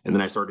 And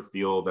then I start to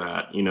feel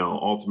that, you know,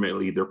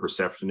 ultimately their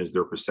perception is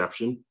their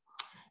perception.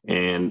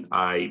 And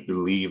I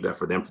believe that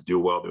for them to do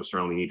well, they'll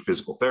certainly need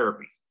physical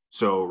therapy.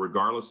 So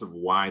regardless of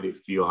why they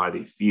feel how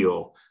they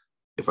feel,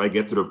 if I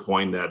get to the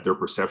point that their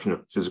perception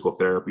of physical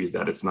therapy is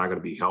that it's not going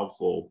to be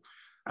helpful,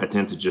 I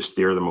tend to just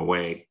steer them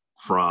away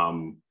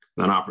from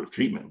non-operative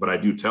treatment. But I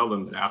do tell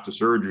them that after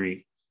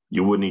surgery,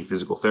 you would need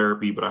physical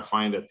therapy. But I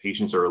find that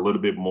patients are a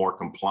little bit more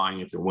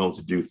compliant and willing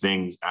to do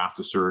things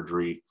after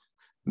surgery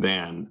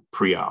than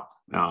pre-op.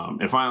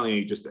 And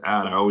finally, just to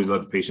add, I always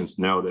let the patients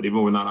know that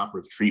even with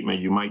non-operative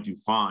treatment, you might do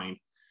fine,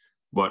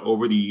 but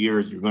over the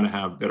years, you're going to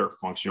have better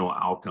functional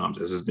outcomes,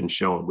 as has been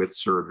shown with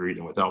surgery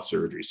than without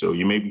surgery. So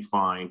you may be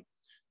fine,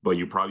 but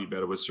you're probably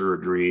better with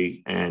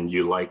surgery, and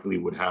you likely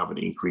would have an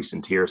increase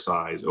in tear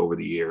size over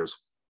the years.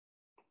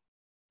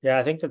 Yeah,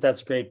 I think that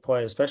that's a great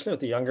point, especially with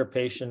the younger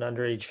patient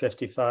under age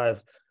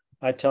 55.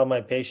 I tell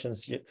my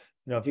patients, you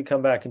know, if you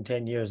come back in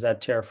 10 years,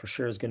 that tear for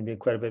sure is going to be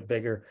quite a bit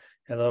bigger.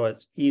 And though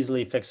it's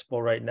easily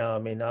fixable right now,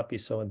 it may not be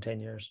so in 10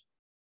 years.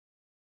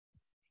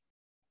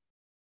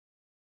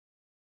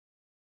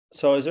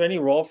 So is there any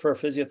role for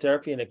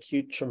physiotherapy in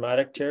acute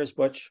traumatic tears,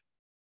 Butch?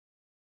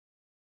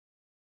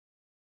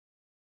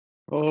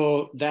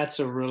 Oh, that's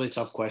a really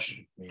tough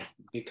question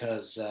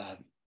because,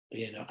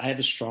 you know, I have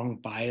a strong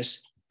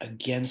bias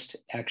against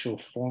actual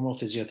formal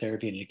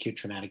physiotherapy in acute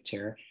traumatic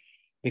tear,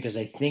 because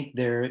I think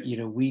you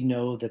know, we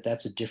know that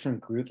that's a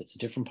different group. It's a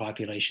different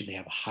population. They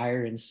have a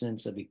higher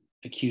incidence of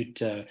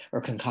acute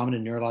or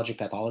concomitant neurologic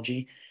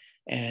pathology.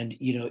 And,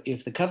 you know,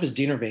 if the cuff is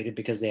denervated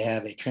because they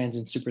have a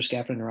transient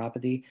suprascapular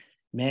neuropathy,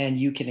 man,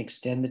 you can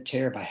extend the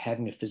tear by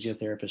having a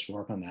physiotherapist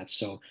work on that.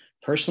 So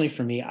personally,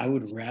 for me, I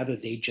would rather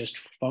they just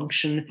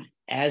function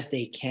as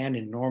they can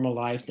in normal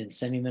life than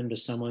sending them to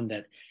someone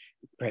that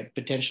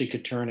potentially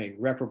could turn a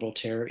reparable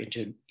tear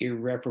into an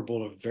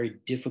irreparable or very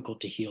difficult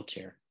to heal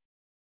tear.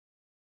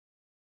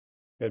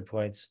 Good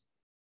points.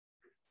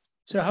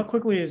 So how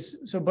quickly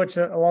Butch,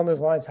 along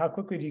those lines, how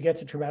quickly do you get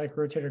to traumatic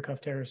rotator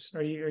cuff tears?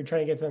 Are you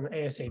trying to get to them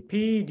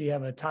ASAP? Do you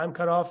have a time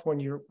cutoff when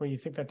you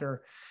think that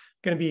they're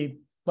going to be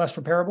less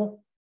repairable?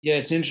 Yeah,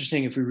 it's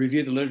interesting. If we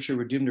review the literature,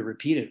 we're doomed to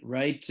repeat it,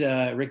 right?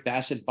 Rick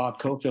Bassett, Bob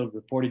Cofield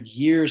reported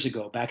years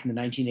ago, back in the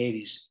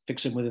 1980s,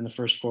 fix them within the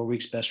first 4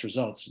 weeks, best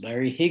results.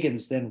 Larry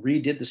Higgins then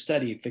redid the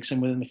study, fix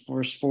them within the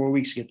first 4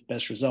 weeks, get the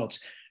best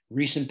results.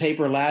 Recent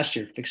paper last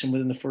year, fix them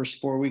within the first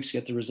 4 weeks,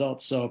 get the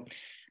results. So,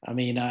 I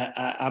mean,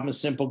 I'm a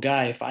simple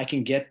guy.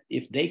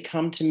 If they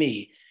come to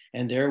me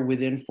and they're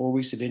within 4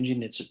 weeks of injury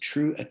and it's a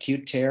true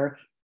acute tear,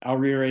 I'll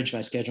rearrange my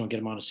schedule and get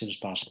them on as soon as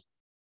possible.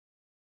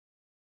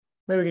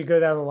 Maybe we could go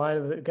down the line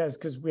of the guys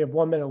because we have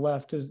 1 minute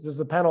left. Does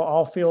the panel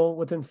all feel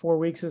within 4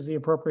 weeks is the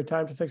appropriate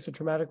time to fix a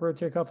traumatic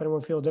rotator cuff?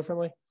 Anyone feel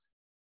differently?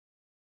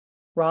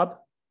 Rob?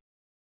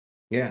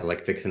 Yeah, I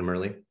like fixing them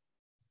early.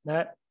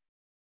 Matt?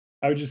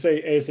 I would just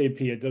say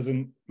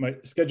ASAP. My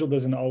schedule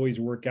doesn't always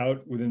work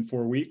out within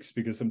 4 weeks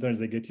because sometimes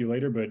they get to you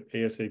later, but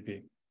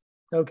ASAP.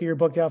 Okay, you're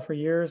booked out for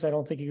years. I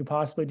don't think you could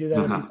possibly do that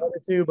if you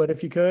wanted to, but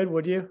if you could,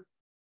 would you?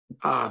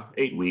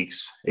 8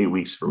 weeks. 8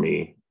 weeks for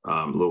me,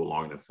 a little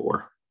longer than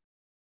 4.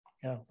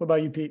 Yeah. What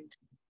about you, Pete?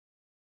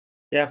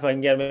 Yeah, if I can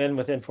get them in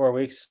within 4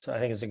 weeks, I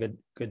think it's a good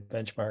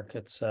benchmark.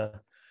 It's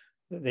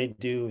they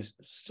do,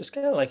 it's just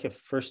kind of like a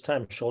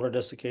first-time shoulder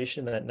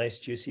dislocation. That nice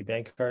juicy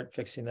bank cart,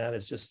 fixing that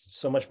is just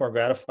so much more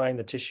gratifying.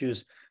 The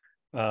tissue's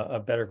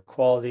of better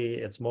quality.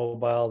 It's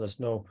mobile.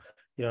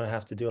 You don't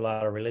have to do a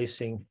lot of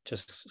releasing.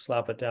 Just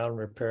slap it down,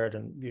 repair it,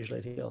 and usually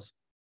it heals.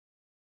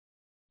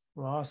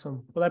 Well,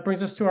 awesome. Well, that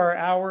brings us to our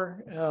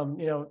hour.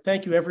 You know,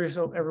 thank you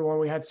everyone.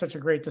 We had such a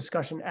great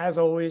discussion as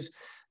always.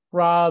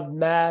 Rob,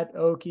 Matt,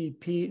 Oki,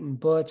 Pete, and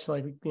Butch,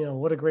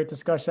 what a great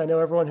discussion. I know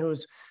everyone who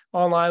is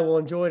online will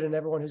enjoy it, and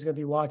everyone who's going to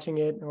be watching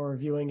it or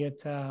viewing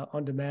it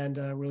on demand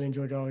really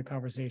enjoyed all the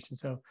conversation.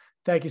 So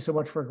thank you so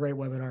much for a great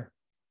webinar.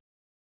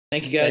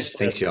 Thank you, guys.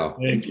 Thanks y'all.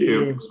 Thank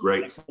you. It was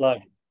great. Thanks a lot.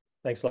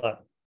 Thanks a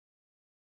lot.